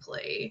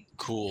 basically.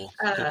 Cool.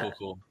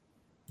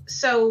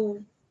 So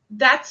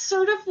that's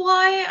sort of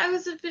why I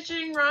was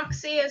envisioning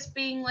Roxy as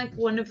being like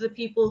one of the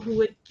people who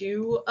would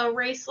do a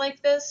race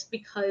like this,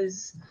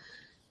 because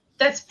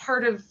that's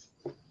part of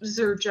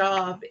their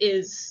job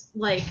is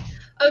like,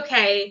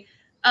 okay,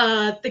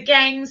 the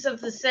gangs of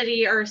the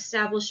city are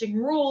establishing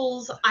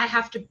rules. I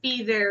have to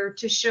be there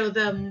to show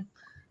them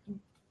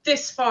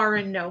this far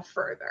and no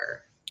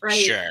further,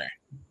 right? Sure.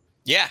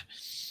 Yeah,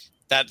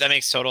 that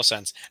makes total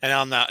sense.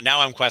 And now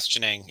I'm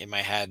questioning in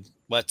my head,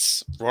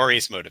 what's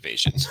Rory's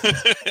motivation?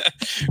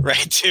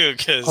 Right, too,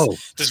 because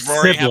does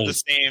Rory have the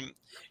same?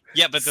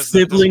 Yeah, but the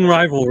sibling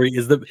rivalry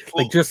is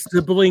just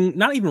sibling,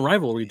 not even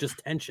rivalry, just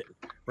tension,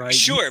 right?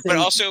 Sure, but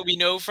also we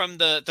know from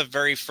the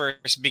very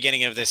first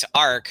beginning of this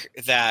arc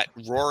that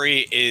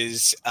Rory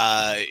is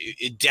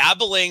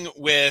dabbling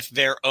with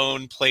their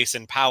own place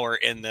and power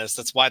in this.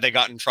 That's why they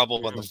got in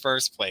trouble in the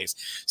first place.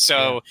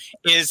 So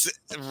is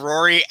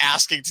Rory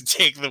asking to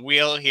take the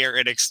wheel here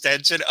an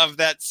extension of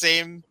that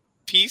same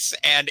piece?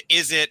 And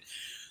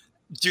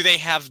do they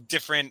have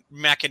different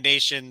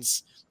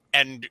machinations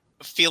and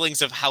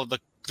feelings of how the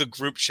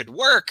group should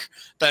work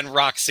than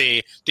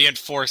Roxy, the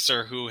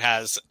enforcer who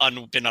has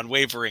been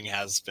unwavering,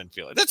 has been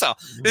feeling? That's all.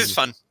 This is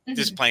fun.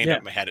 Just playing it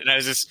in my head. And I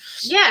was just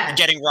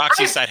getting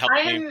Roxy's side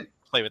helping me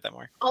play with that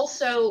more.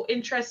 Also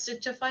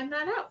interested to find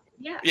that out.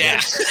 Yeah.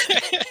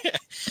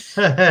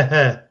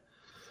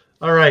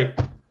 All right.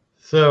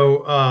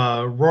 So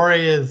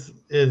Rory is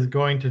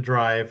going to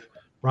drive.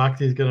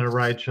 Roxy's going to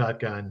ride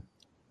shotgun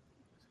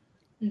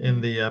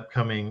in the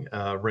upcoming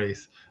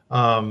race.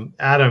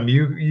 Adam,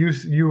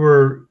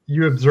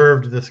 you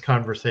observed this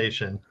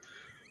conversation.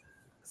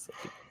 Such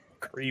a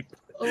creep.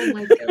 Oh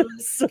my god.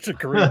 Such a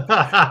creep.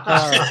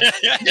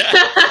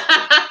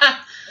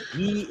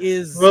 He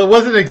is. Well, it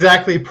wasn't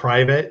exactly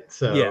private,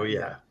 so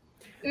yeah.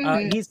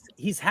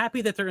 He's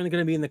happy that they're going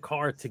to be in the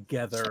car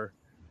together.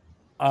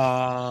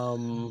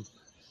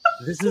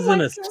 This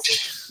isn't a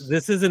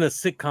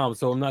sitcom,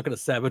 so I'm not going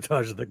to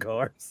sabotage the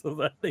car so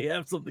that they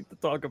have something to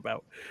talk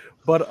about.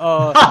 But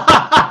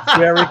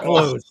very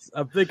close.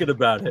 I'm thinking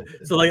about it.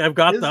 So like I've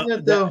got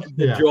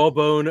the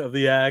jawbone of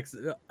the ass,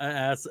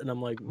 and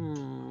I'm like,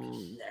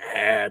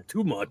 nah,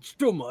 too much.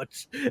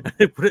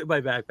 I put it in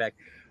my backpack.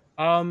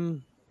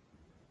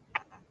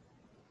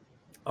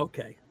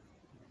 Okay.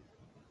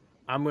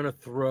 I'm gonna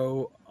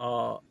throw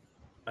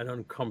an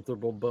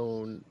uncomfortable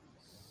bone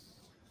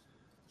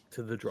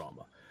to the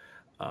drama.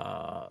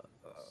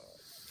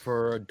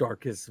 For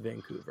Darkest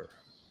Vancouver.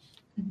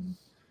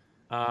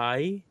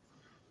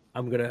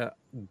 I'm gonna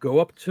go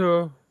up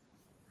to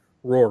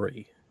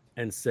Rory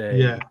and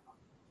say,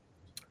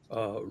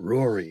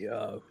 Rory,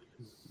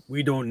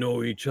 we don't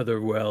know each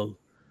other well.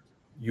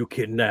 You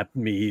kidnapped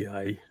me.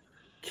 I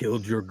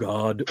killed your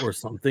god or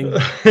something.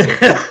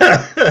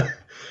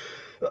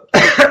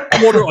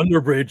 Water under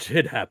bridge,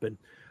 it happened.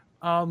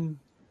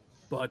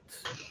 But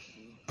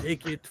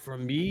take it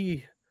from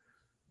me,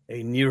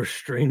 a near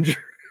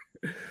stranger.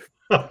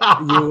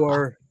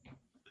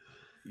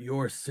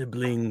 Your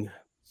sibling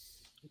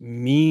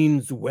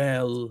means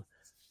well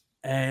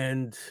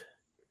and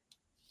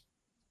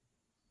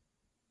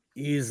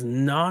is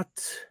not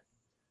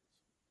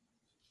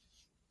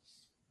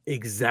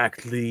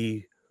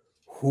exactly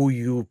who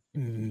you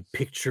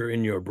picture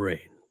in your brain.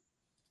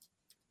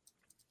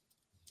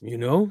 You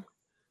know?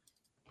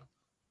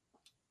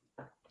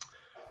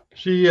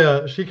 She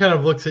kind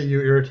of looks at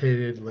you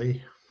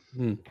irritatedly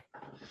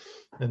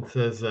and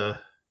says,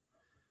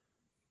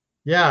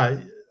 yeah,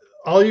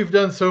 all you've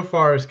done so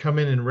far is come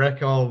in and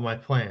wreck all of my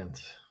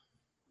plans.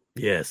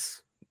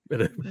 Yes.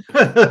 Take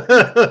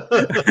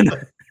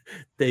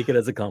it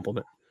as a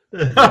compliment.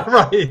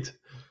 Right.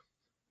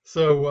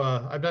 So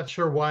I'm not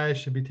sure why I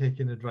should be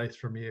taking advice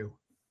from you,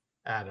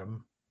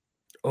 Adam.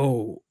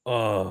 Oh,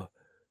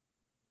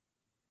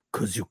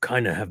 because you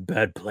kind of have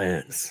bad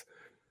plans.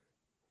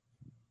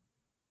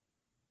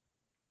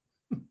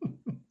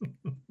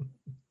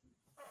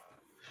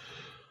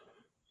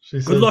 She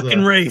says, good luck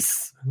in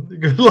race.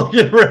 Good luck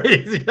in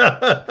race.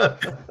 Yeah.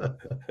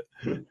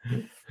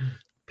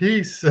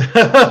 Peace. This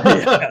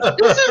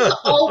is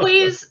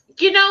always,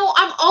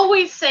 I'm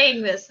always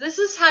saying this. This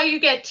is how you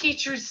get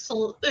teenagers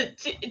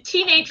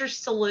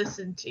to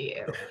listen to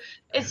you.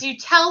 Is you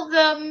tell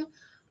them,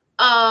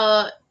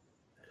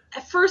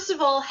 first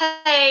of all,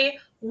 hey,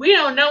 we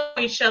don't know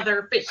each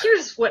other, but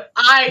here's what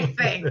I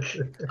think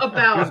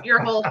about your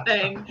whole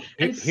thing.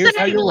 And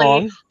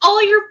secondly,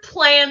 all your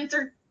plans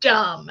are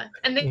dumb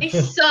and they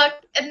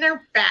suck and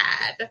they're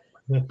bad.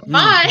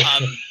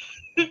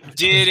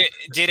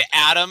 Did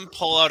Adam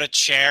pull out a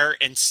chair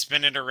and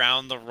spin it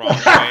around the wrong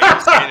way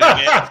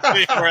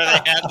before they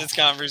had this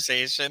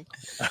conversation?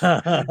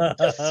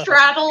 Just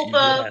straddle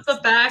the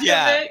back of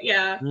it?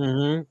 Yeah.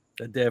 Mm-hmm.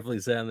 I definitely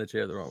sat in the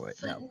chair the wrong way.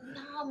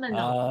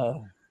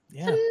 Phenomenal.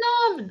 Yeah.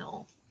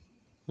 Phenomenal.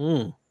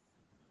 It's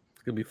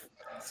gonna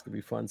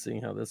be fun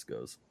seeing how this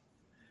goes.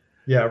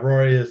 Yeah,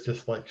 Rory is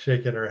just like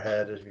shaking her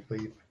head as we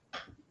leave.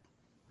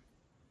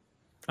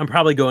 I'm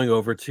probably going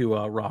over to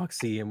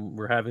Roxy, and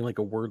we're having like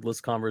a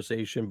wordless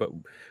conversation, but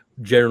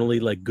generally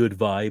like good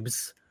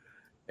vibes.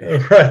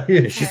 And, right.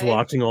 and she's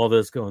watching all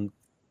this, going,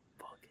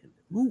 "Fucking,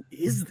 who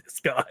is this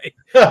guy?"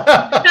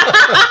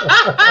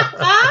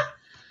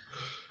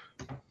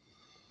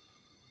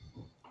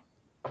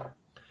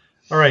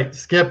 All right,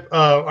 Skip.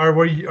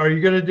 Are you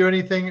going to do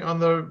anything on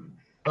the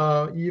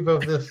eve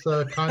of this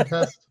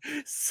contest?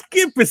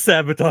 Skip is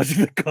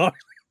sabotaging the car.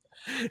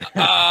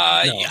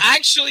 No.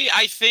 Actually,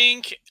 I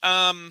think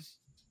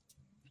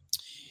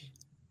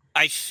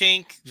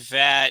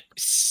that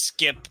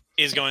Skip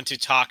is going to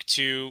talk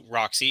to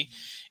Roxy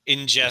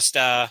and just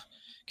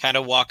kind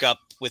of walk up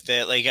with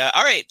it like,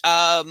 all right,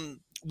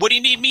 what do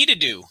you need me to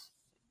do?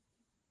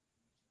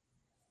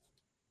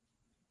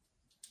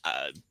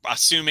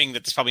 Assuming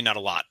that there's probably not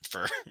a lot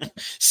for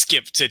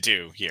Skip to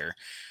do here.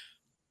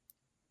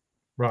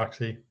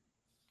 Roxy.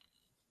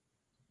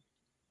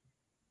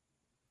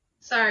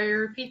 Sorry,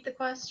 repeat the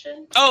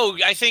question. Oh,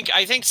 I think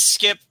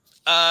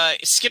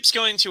Skip's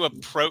going to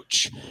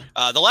approach.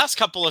 The last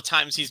couple of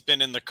times he's been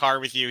in the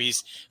car with you,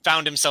 he's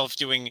found himself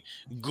doing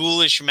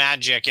ghoulish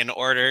magic in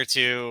order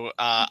to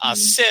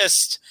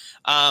assist.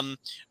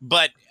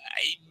 But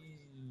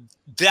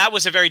that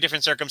was a very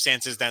different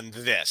circumstances than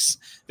this.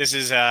 This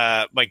is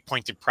like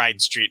Pointed Pride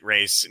Street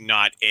race,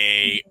 not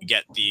a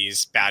get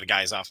these bad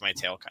guys off my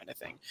tail kind of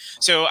thing.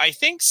 So I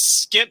think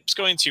Skip's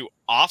going to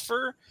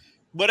offer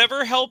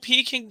whatever help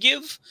he can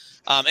give,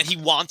 and he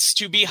wants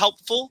to be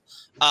helpful,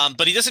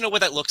 but he doesn't know what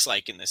that looks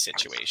like in this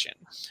situation.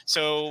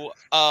 So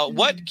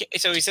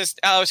so he says,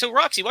 so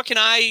Roxy, what can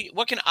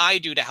I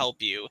do to help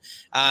you?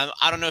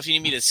 I don't know if you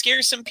need me to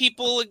scare some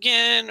people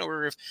again,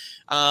 or if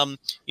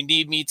you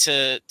need me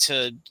to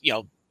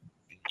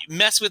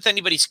mess with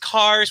anybody's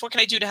cars. What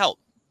can I do to help?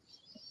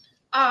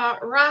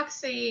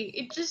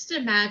 Roxy, just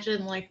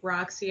imagine like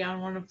Roxy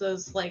on one of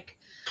those like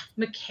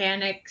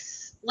mechanics,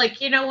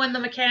 like, when the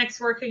mechanic's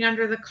working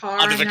under the car.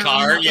 Under the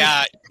car,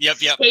 yeah. Yep.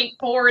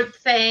 Skateboard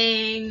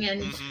thing,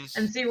 and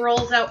she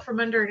rolls out from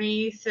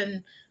underneath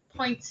and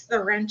points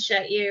the wrench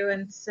at you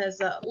and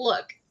says,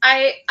 look,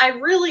 I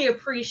really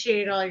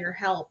appreciate all your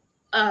help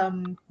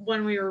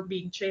when we were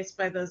being chased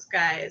by those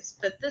guys,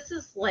 but this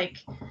is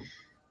like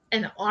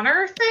an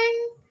honor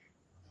thing.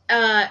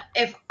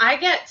 If I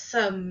get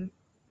some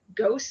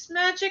ghost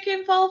magic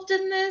involved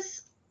in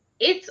this,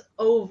 it's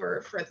over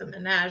for the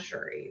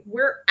menagerie.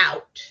 We're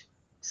out.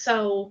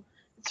 So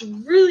it's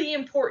really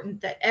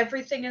important that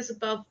everything is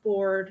above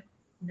board,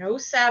 no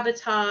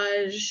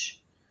sabotage.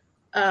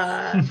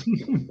 Perfect.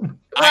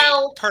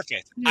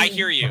 I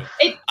hear you.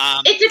 It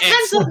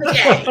depends on the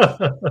day,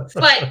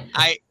 but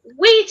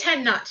we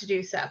tend not to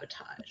do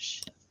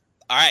sabotage.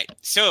 All right.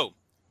 So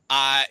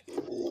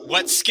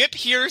what Skip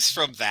hears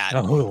from that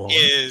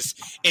is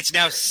it's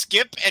now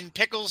Skip and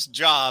Pickle's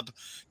job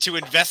to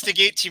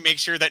investigate to make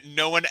sure that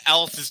no one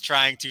else is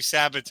trying to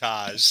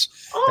sabotage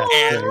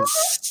and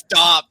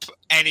stop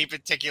any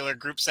particular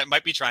groups that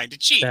might be trying to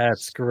cheat.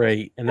 That's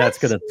great, and that's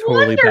going to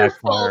totally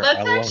backfire.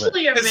 That's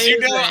actually amazing.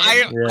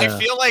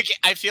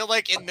 I feel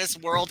like in this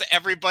world,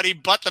 everybody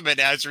but the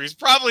menagerie is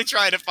probably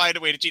trying to find a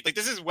way to cheat. Like,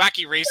 this is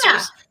Wacky Racers.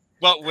 Yeah.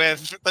 But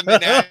with the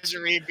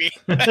menagerie being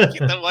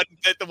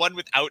the one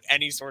without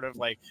any sort of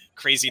like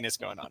craziness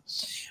going on.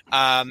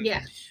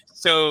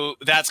 So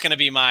that's going to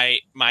be my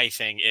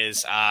thing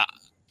is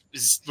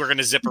we're going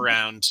to zip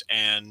around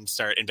and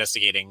start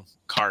investigating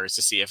cars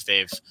to see if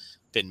they've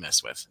been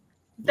messed with.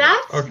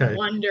 That's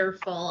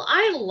wonderful.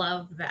 I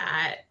love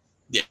that.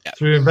 Yeah.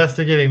 So you're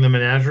investigating the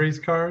menagerie's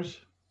cars?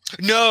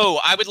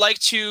 No, I would like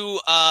to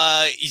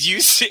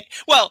use it.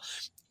 Well,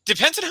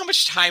 depends on how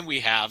much time we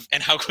have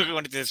and how quick we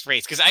want to do this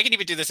race. Because I can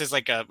even do this as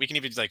we can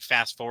even like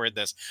fast forward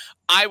this.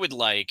 I would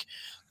like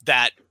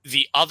that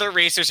the other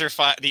racers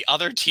the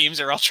other teams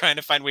are all trying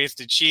to find ways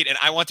to cheat, and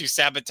I want to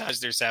sabotage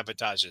their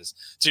sabotages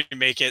to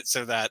make it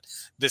so that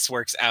this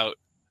works out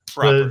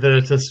properly. That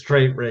it's a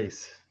straight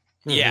race.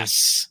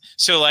 Yes.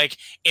 So like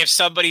if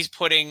somebody's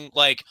putting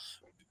like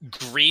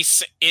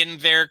grease in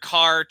their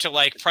car to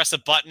like press a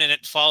button and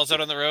it falls out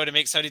on the road and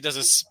makes somebody does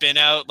a spin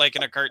out like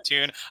in a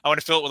cartoon, I want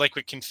to fill it with like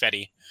with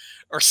confetti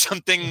or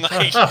something.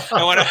 Like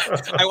I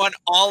want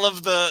all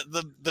of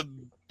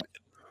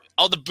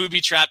all the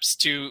booby traps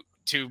to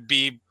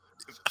be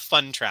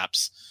fun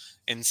traps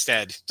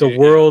instead. The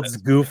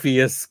world's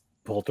goofiest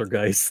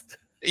poltergeist.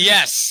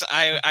 Yes,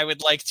 I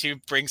would like to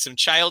bring some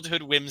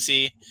childhood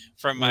whimsy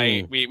from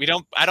my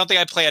I don't think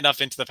I play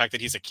enough into the fact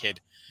that he's a kid.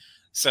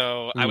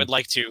 So I would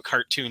like to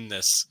cartoon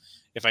this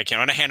if I can. I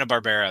want to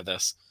Hanna-Barbera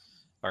this.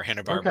 Or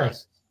Hanna-Barbera. Okay.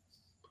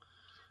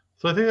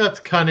 So I think that's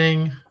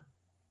cunning.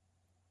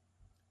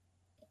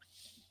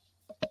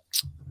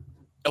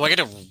 Oh, I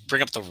got to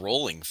bring up the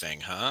rolling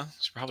thing, huh?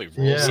 It's probably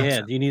roll.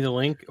 Yeah. Do you need a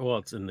link? Well,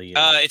 it's in the...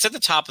 it's at the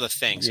top of the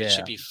thing, so it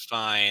should be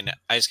fine.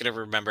 I just got to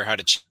remember how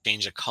to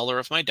change the color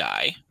of my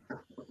die.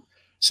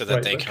 So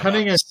that they come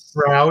cunning and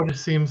proud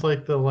seems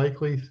like the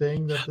likely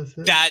thing that this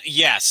is.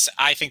 Yes,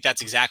 I think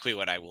that's exactly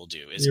what I will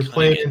do. Is you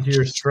play it into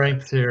your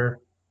strengths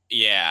here.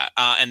 Yeah,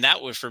 and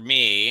that would, for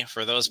me,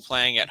 for those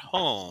playing at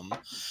home,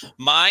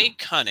 my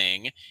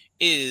cunning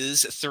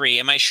is 3,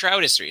 and my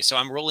shroud is 3. So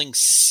I'm rolling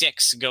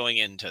 6 going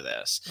into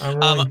this. I'm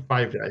rolling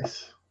 5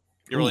 dice.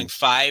 You're rolling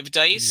 5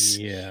 dice?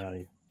 Yeah.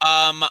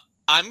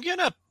 I'm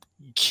gonna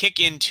kick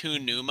in 2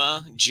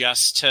 Numa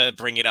just to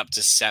bring it up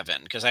to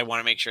 7 because I want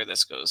to make sure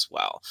this goes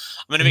well.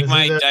 I'm gonna make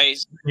my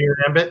dice. Your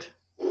ambit?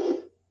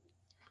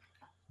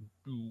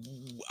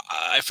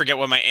 I forget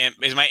what my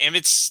is. My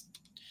ambit's.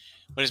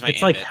 What is my?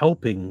 It's ambit? like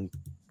helping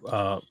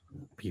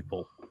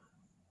people.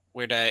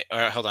 Where did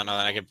I? Hold on.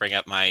 I could bring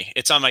up my.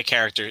 It's on my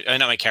character. Not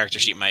my character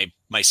sheet.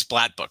 My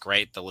splat book,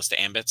 right? The list of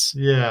ambits.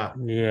 Yeah.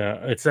 Yeah.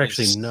 It's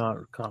actually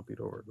not copied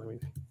over. Let me.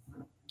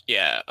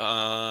 Yeah.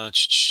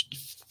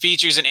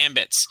 Features and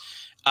ambits.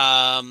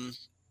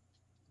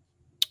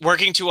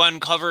 Working to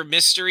uncover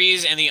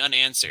mysteries and the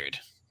unanswered.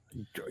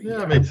 Yeah,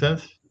 that makes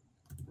sense.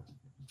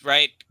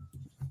 Right.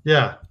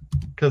 Yeah,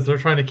 because they're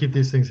trying to keep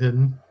these things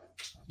hidden.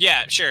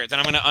 Yeah, sure. Then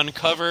I'm going to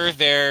uncover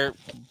their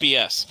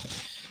BS.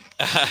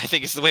 I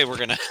think it's the way we're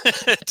going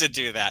to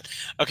do that.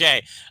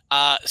 Okay.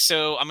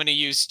 So I'm going to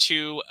use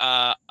 2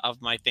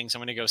 of my things. I'm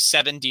going to go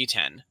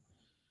 7d10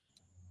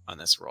 on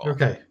this roll.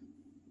 Okay.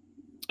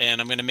 And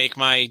I'm going to make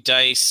my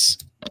dice.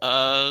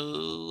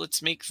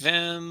 Let's make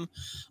them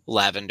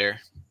lavender.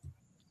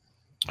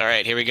 All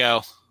right, here we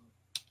go.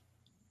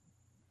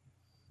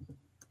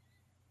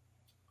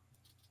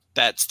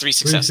 That's 3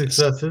 successes. 3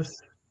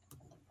 successes.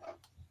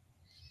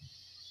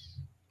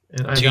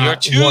 And I to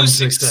got your 2 1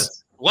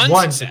 success.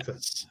 One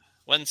success.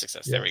 One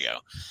success. Yes. There we go.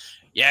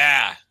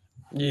 Yeah.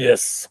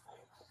 Yes.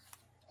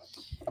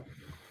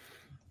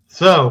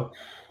 So,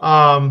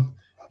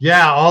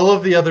 yeah, all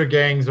of the other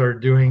gangs are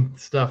doing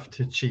stuff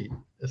to cheat,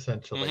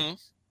 essentially.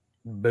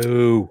 Mm-hmm.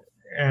 Boo.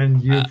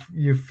 And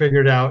you've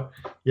figured out,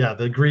 yeah,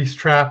 the grease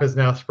trap is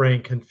now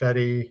spraying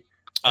confetti,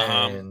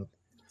 and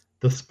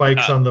the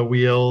spikes on the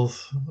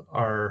wheels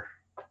are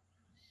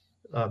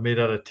made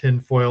out of tin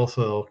foil,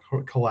 so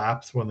they'll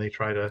collapse when they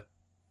try to.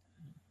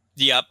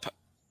 Yep,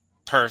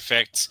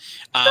 perfect.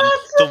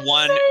 The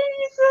one,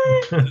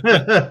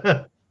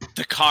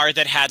 the car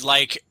that had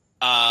like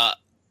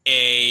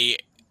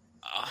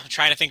I'm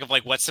trying to think of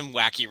like what's some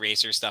wacky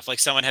racer stuff. Like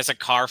someone has a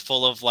car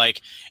full of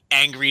like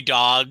angry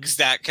dogs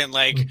that can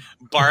like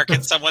bark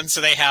at someone, so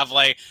they have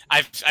like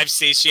I've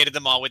satiated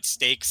them all with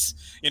steaks.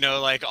 You know,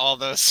 like all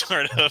those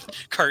sort of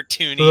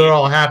cartoony. So they're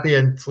all happy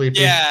and sleepy.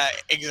 Yeah,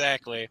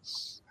 exactly.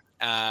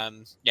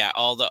 Yeah,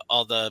 all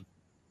the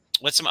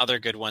what's some other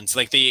good ones?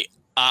 Like the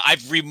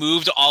I've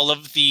removed all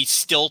of the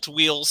stilt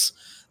wheels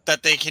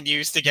that they can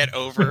use to get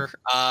over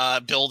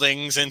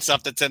buildings and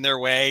stuff that's in their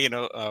way. You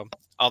know,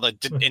 all the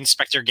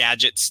Inspector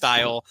Gadget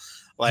style,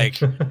 like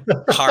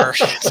car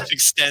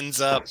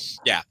extends up.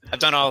 Yeah, I've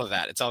done all of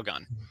that. It's all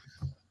gone.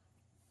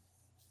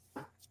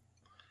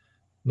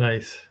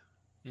 Nice.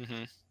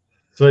 Mm-hmm.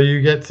 So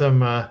you get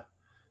some,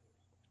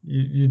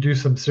 you do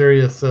some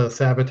serious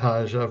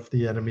sabotage of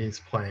the enemy's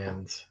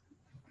plans.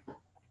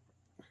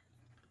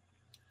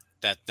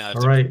 All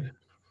right.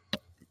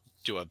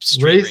 Do a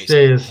street race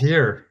day is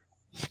here.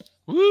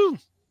 Woo!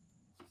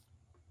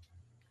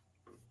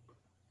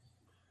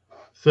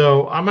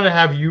 So I'm going to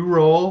have you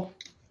roll,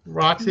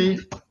 Roxy,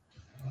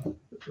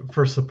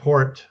 for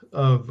support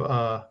of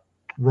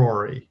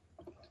Rory.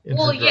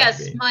 Well,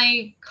 yes,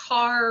 my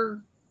car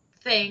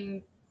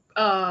thing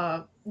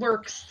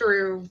works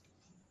through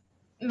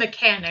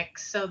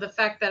mechanics, so the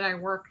fact that I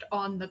worked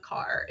on the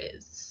car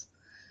is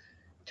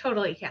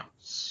totally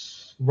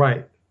counts.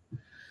 Right.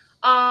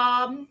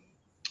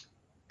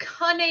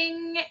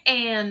 Cunning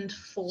and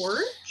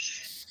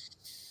forge.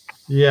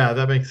 Yeah,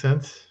 that makes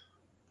sense.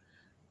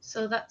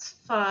 So that's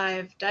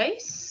 5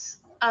 dice.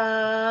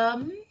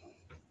 Let's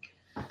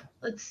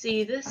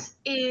see. This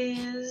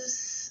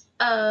is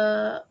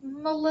my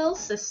little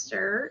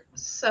sister,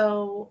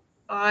 so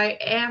I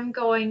am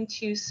going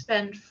to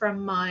spend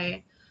from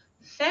my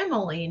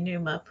family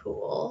Numa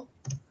pool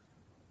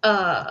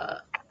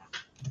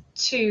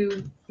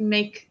to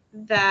make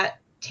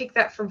that, take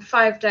that from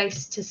 5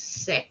 dice to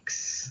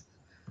 6.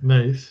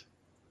 Nice.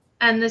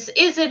 And this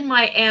is in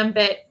my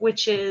ambit,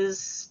 which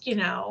is, you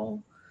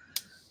know,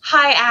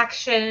 high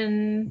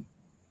action,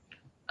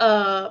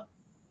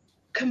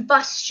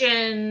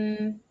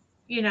 combustion,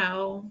 you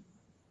know,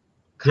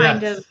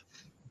 kind of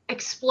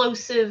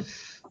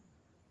explosive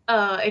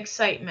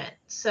excitement.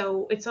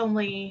 So it's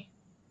only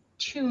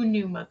 2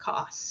 Numa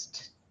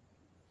cost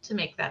to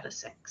make that a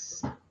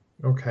 6.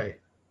 Okay.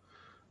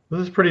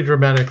 This is pretty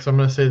dramatic, so I'm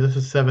going to say this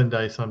is 7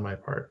 dice on my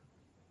part.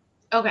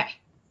 Okay.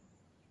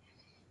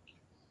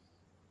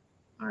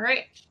 All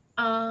right.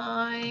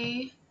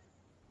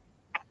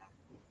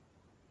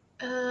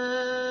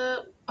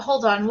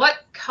 Hold on. What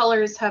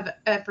colors have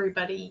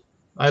everybody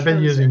I've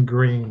been using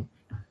green.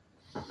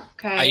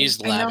 Okay. I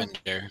used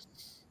lavender.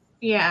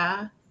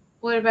 Yeah.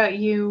 What about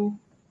you,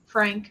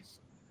 Frank?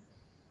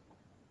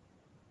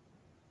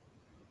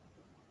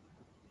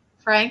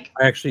 Frank?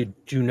 I actually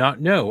do not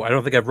know. I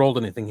don't think I've rolled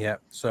anything yet.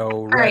 So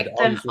all right,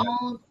 then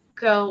I'll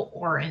go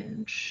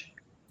orange.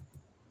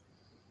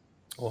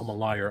 Oh, I'm a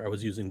liar. I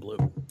was using blue.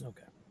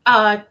 Okay.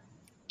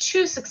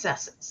 2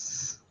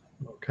 successes.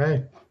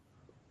 Okay.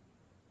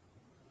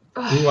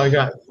 Ooh, I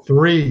got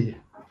 3.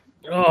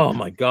 Oh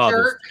my God,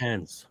 Jerk.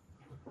 those 10s.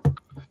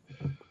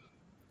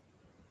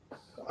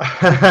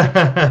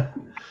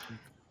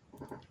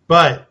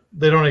 But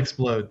they don't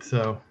explode,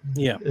 so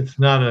yeah, it's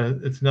not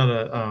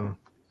a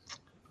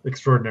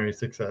extraordinary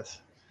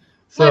success.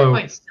 So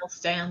my point still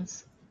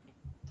stands.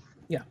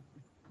 Yeah,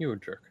 you're a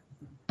jerk.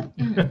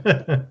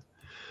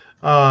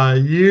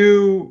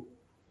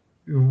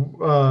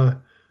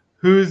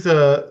 Who's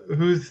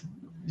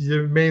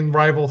your main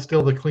rival?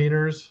 Still the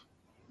cleaners?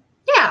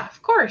 Yeah,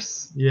 of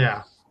course.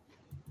 Yeah.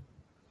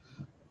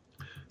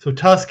 So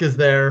Tusk is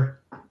there.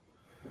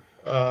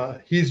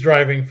 He's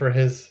driving for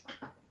his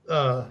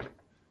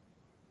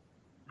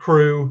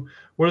crew.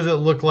 What does it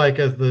look like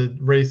as the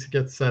race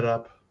gets set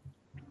up?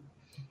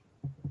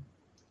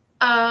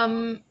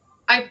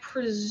 I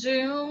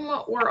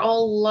presume we're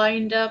all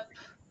lined up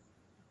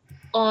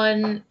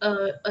on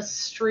a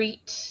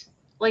street,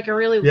 like a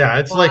really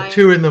it's like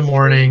 2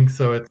 a.m,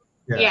 so it's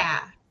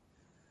yeah.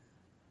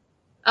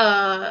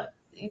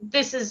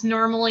 This is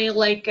normally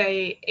like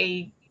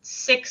a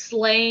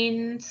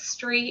 6-lane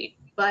street,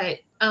 but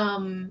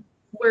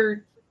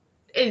we're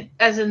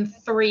as in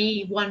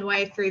 3 one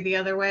way, 3 the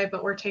other way,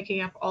 but we're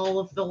taking up all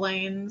of the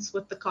lanes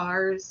with the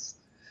cars.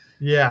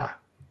 Yeah.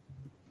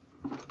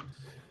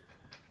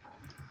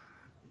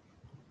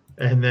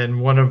 And then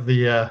one of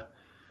the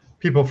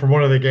people from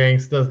one of the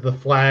gangs does the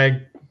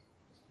flag,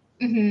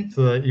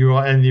 so that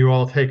you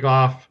all take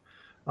off.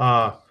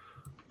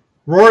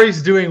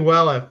 Rory's doing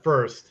well at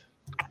first,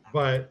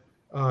 but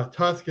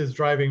Tusk is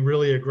driving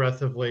really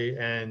aggressively,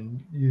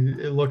 and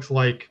it looks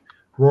like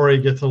Rory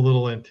gets a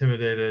little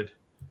intimidated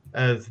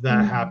as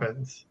that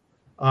happens.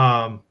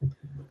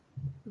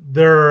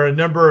 There are a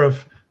number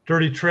of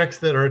dirty tricks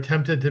that are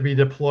attempted to be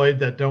deployed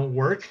that don't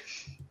work.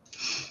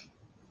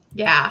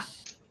 Yeah.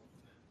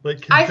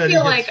 Like confetti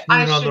gets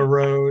strewn on the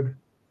road.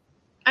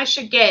 I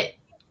should get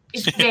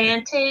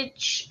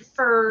advantage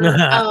for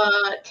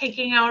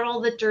taking out all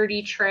the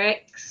dirty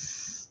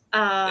tricks.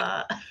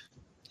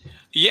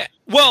 Yeah.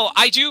 Well,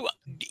 I do.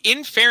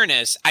 In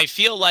fairness, I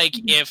feel like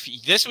if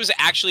this was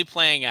actually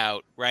playing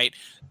out, right,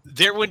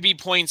 there would be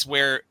points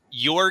where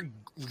you're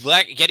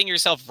getting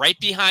yourself right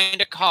behind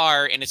a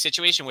car in a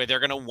situation where they're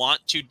going to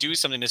want to do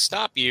something to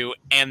stop you,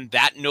 and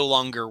that no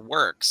longer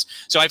works.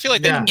 So I feel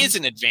like that is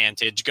an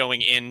advantage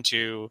going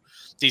into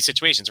these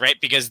situations, right?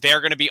 Because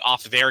they're going to be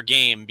off their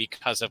game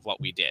because of what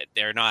we did.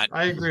 They're not.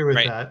 I agree with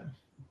that.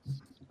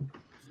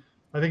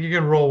 I think you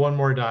can roll one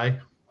more die.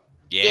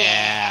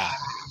 Yeah.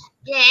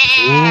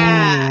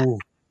 Yeah. Ooh.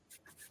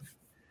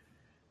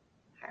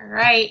 All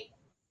right.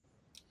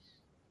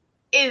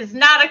 Is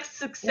not a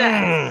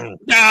success.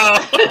 No.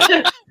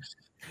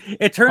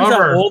 It turns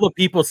out all the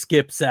people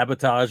skip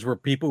sabotage were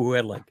people who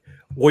had like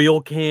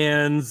oil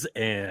cans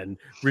and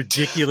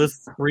ridiculous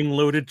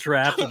spring-loaded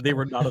traps, and they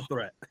were not a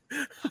threat.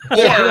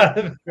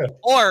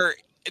 Or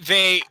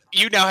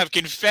you now have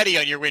confetti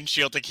on your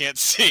windshield they can't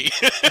see.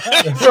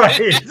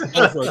 Right.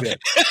 Also good.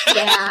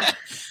 Yeah.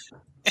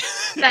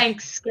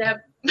 Thanks, Skip.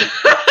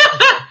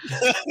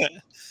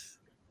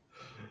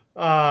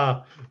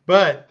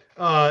 But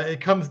it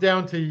comes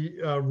down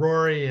to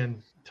Rory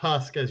and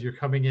Tusk as you're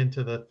coming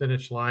into the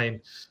finish line.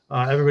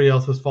 Everybody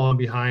else has fallen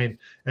behind,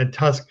 and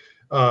Tusk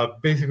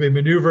basically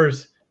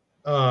maneuvers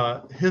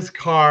his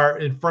car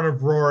in front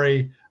of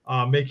Rory,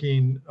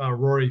 making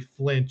Rory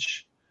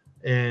flinch,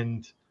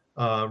 and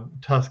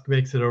Tusk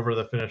makes it over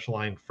the finish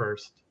line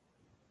first.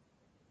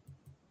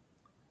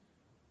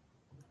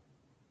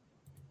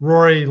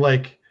 Rory,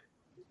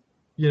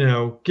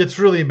 gets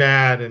really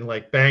mad and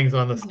bangs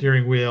on the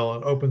steering wheel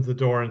and opens the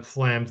door and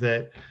slams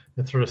it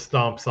and sort of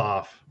stomps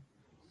off.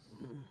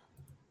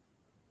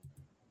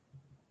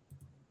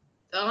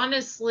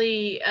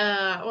 Honestly,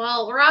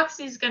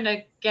 Roxy's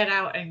gonna get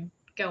out and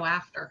go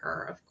after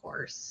her, of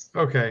course.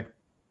 Okay.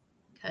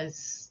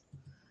 Because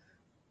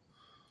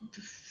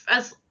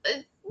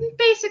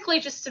basically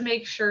just to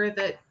make sure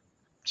that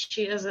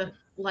she doesn't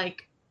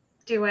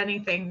do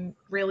anything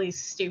really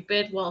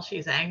stupid while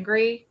she's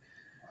angry.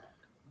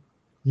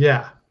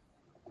 Yeah.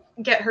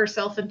 Get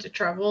herself into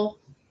trouble.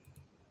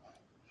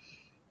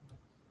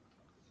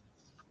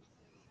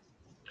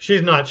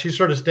 She's not. She's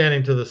sort of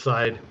standing to the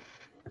side.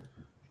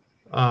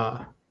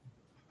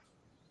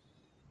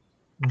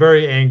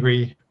 Very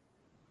angry.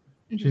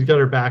 She's got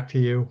her back to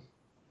you.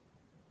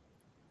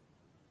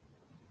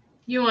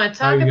 You want to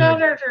talk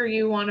about it, or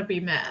you want to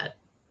be mad?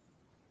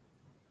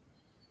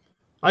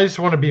 I just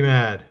want to be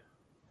mad.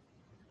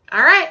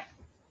 All right.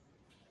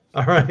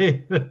 All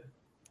right.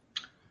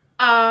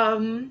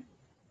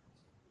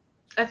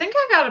 I think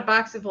I got a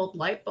box of old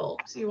light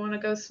bulbs. You want to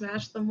go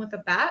smash them with a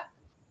bat?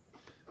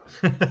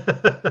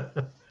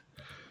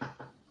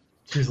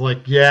 She's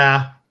like,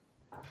 yeah.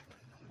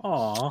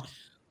 Aw.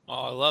 Oh,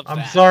 I love that.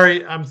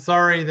 I'm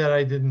sorry that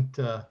I didn't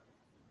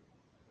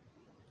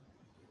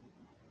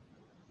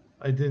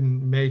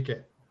make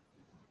it.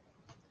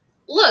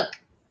 Look,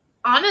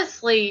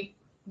 honestly,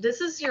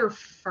 this is your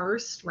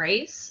first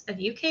race and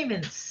you came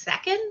in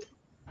second?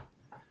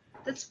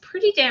 That's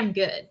pretty damn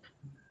good.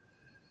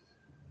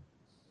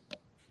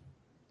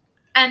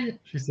 And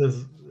she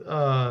says,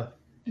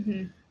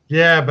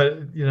 yeah,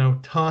 but, you know,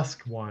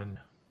 Tusk won.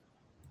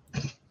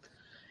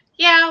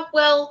 Yeah,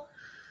 well,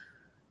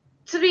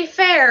 to be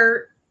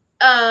fair,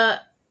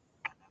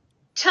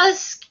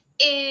 Tusk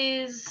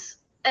is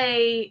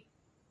a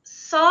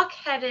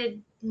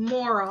sock-headed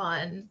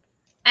moron,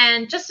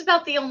 and just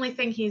about the only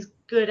thing he's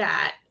good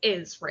at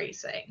is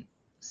racing.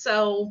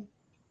 So,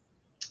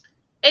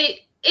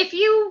 if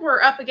you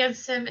were up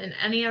against him in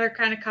any other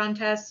kind of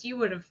contest, you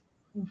would have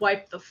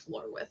wiped the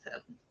floor with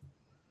him.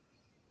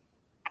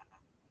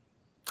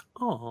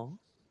 Oh.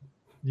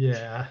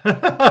 Yeah.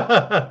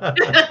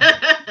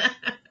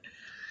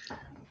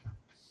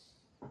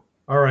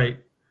 All right.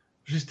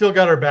 She still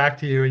got her back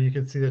to you, and you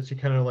can see that she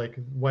kind of like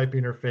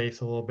wiping her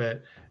face a little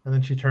bit, and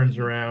then she turns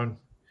around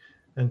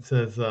and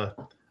says,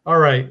 all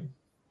right,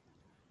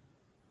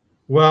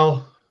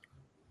 well,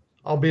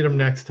 I'll beat him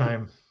next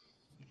time.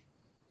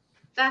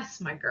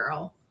 That's my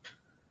girl.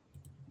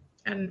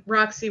 And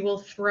Roxy will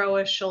throw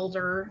a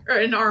shoulder or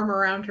an arm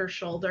around her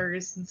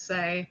shoulders and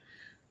say,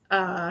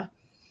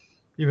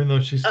 even though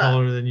she's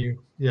taller than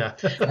you. Yeah.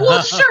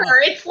 Well,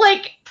 sure. It's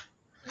like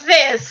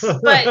this,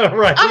 but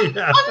right, I'm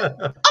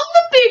the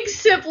big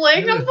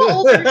sibling. I'm the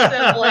older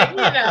sibling, you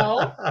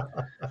know.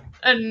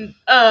 And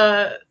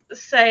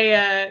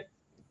say,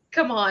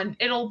 come on,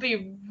 it'll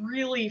be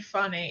really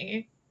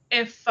funny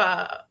if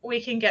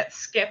we can get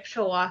Skip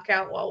to walk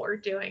out while we're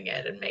doing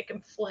it and make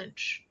him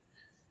flinch.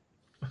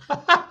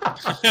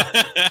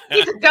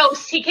 He's a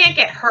ghost. He can't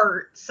get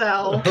hurt,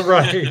 so.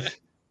 Right.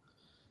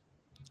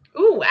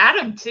 Ooh,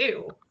 Adam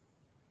too.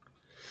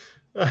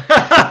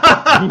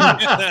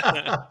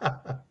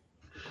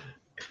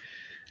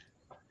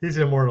 He's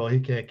immortal. He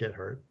can't get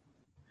hurt.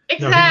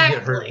 Exactly. No, he can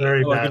get hurt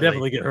very badly. He could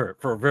definitely get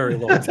hurt for a very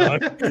long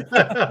time.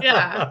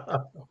 Yeah.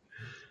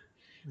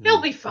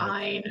 He'll be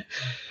fine.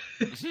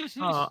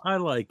 I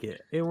like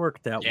it. It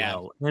worked out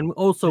well. And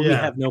also we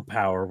have no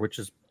power, which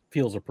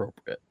feels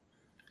appropriate.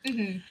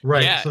 Mm-hmm.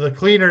 Right. Yeah. So the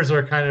cleaners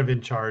are kind of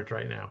in charge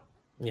right now.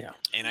 Yeah.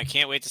 And I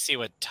can't wait to see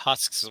what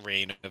Tusk's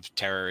reign of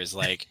terror is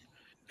like.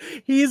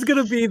 He's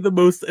going to be the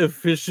most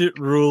efficient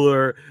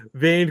ruler.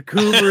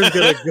 Vancouver's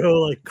going to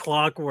go like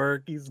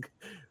clockwork. No,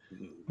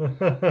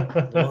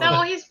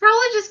 he's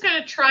probably just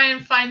going to try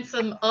and find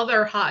some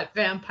other hot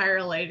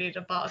vampire lady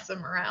to boss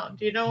him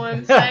around. You know what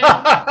I'm saying?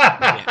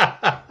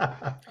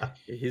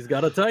 He's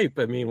got a type.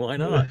 I mean, why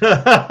not?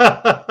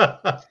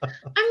 I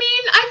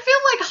mean, I feel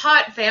like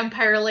hot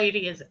vampire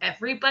lady is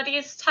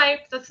everybody's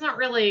type. That's not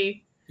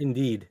really...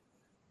 Indeed.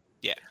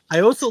 Yeah. I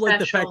also like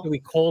the fact that we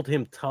called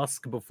him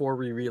Tusk before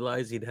we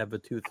realized he'd have a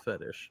tooth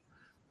fetish.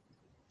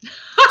 And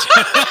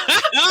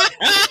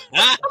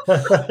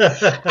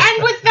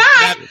with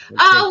that,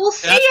 we'll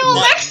see you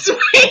next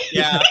week.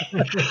 Yeah.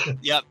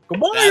 Yep.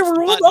 Goodbye,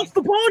 everyone. That's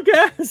the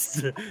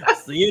podcast.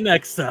 See you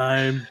next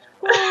time.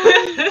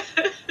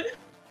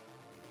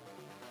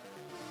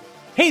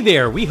 Hey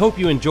there, we hope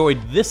you enjoyed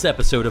this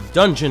episode of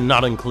Dungeon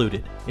Not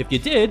Included. If you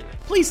did,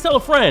 please tell a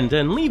friend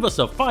and leave us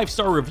a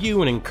 5-star review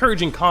and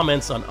encouraging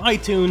comments on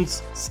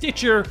iTunes,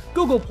 Stitcher,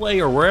 Google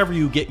Play, or wherever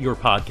you get your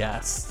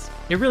podcasts.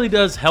 It really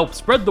does help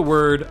spread the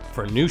word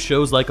for new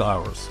shows like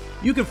ours.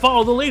 You can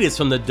follow the latest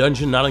from the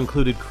Dungeon Not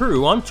Included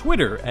crew on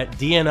Twitter at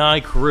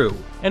DNI Crew,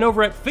 and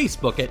over at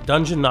Facebook at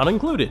Dungeon Not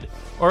Included,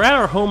 or at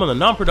our home on the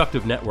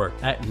Non-Productive Network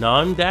at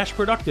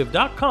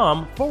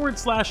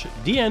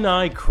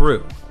non-productive.com/DNI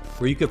Crew,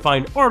 where you can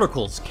find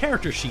articles,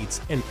 character sheets,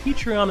 and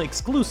Patreon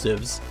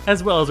exclusives,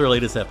 as well as our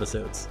latest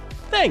episodes.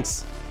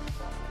 Thanks!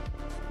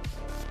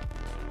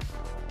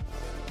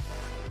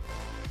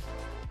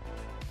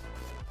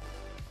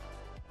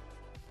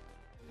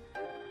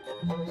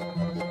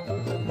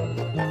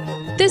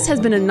 This has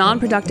been a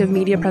non-productive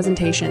media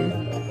presentation.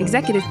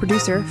 Executive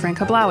producer, Frank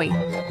Hablawi.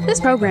 This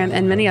program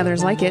and many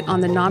others like it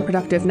on the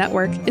Non-Productive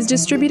Network is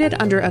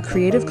distributed under a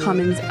Creative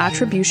Commons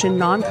Attribution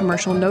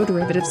Non-Commercial No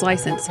Derivatives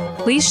license.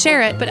 Please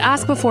share it, but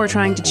ask before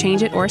trying to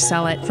change it or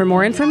sell it. For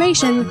more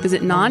information,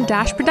 visit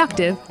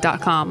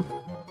non-productive.com.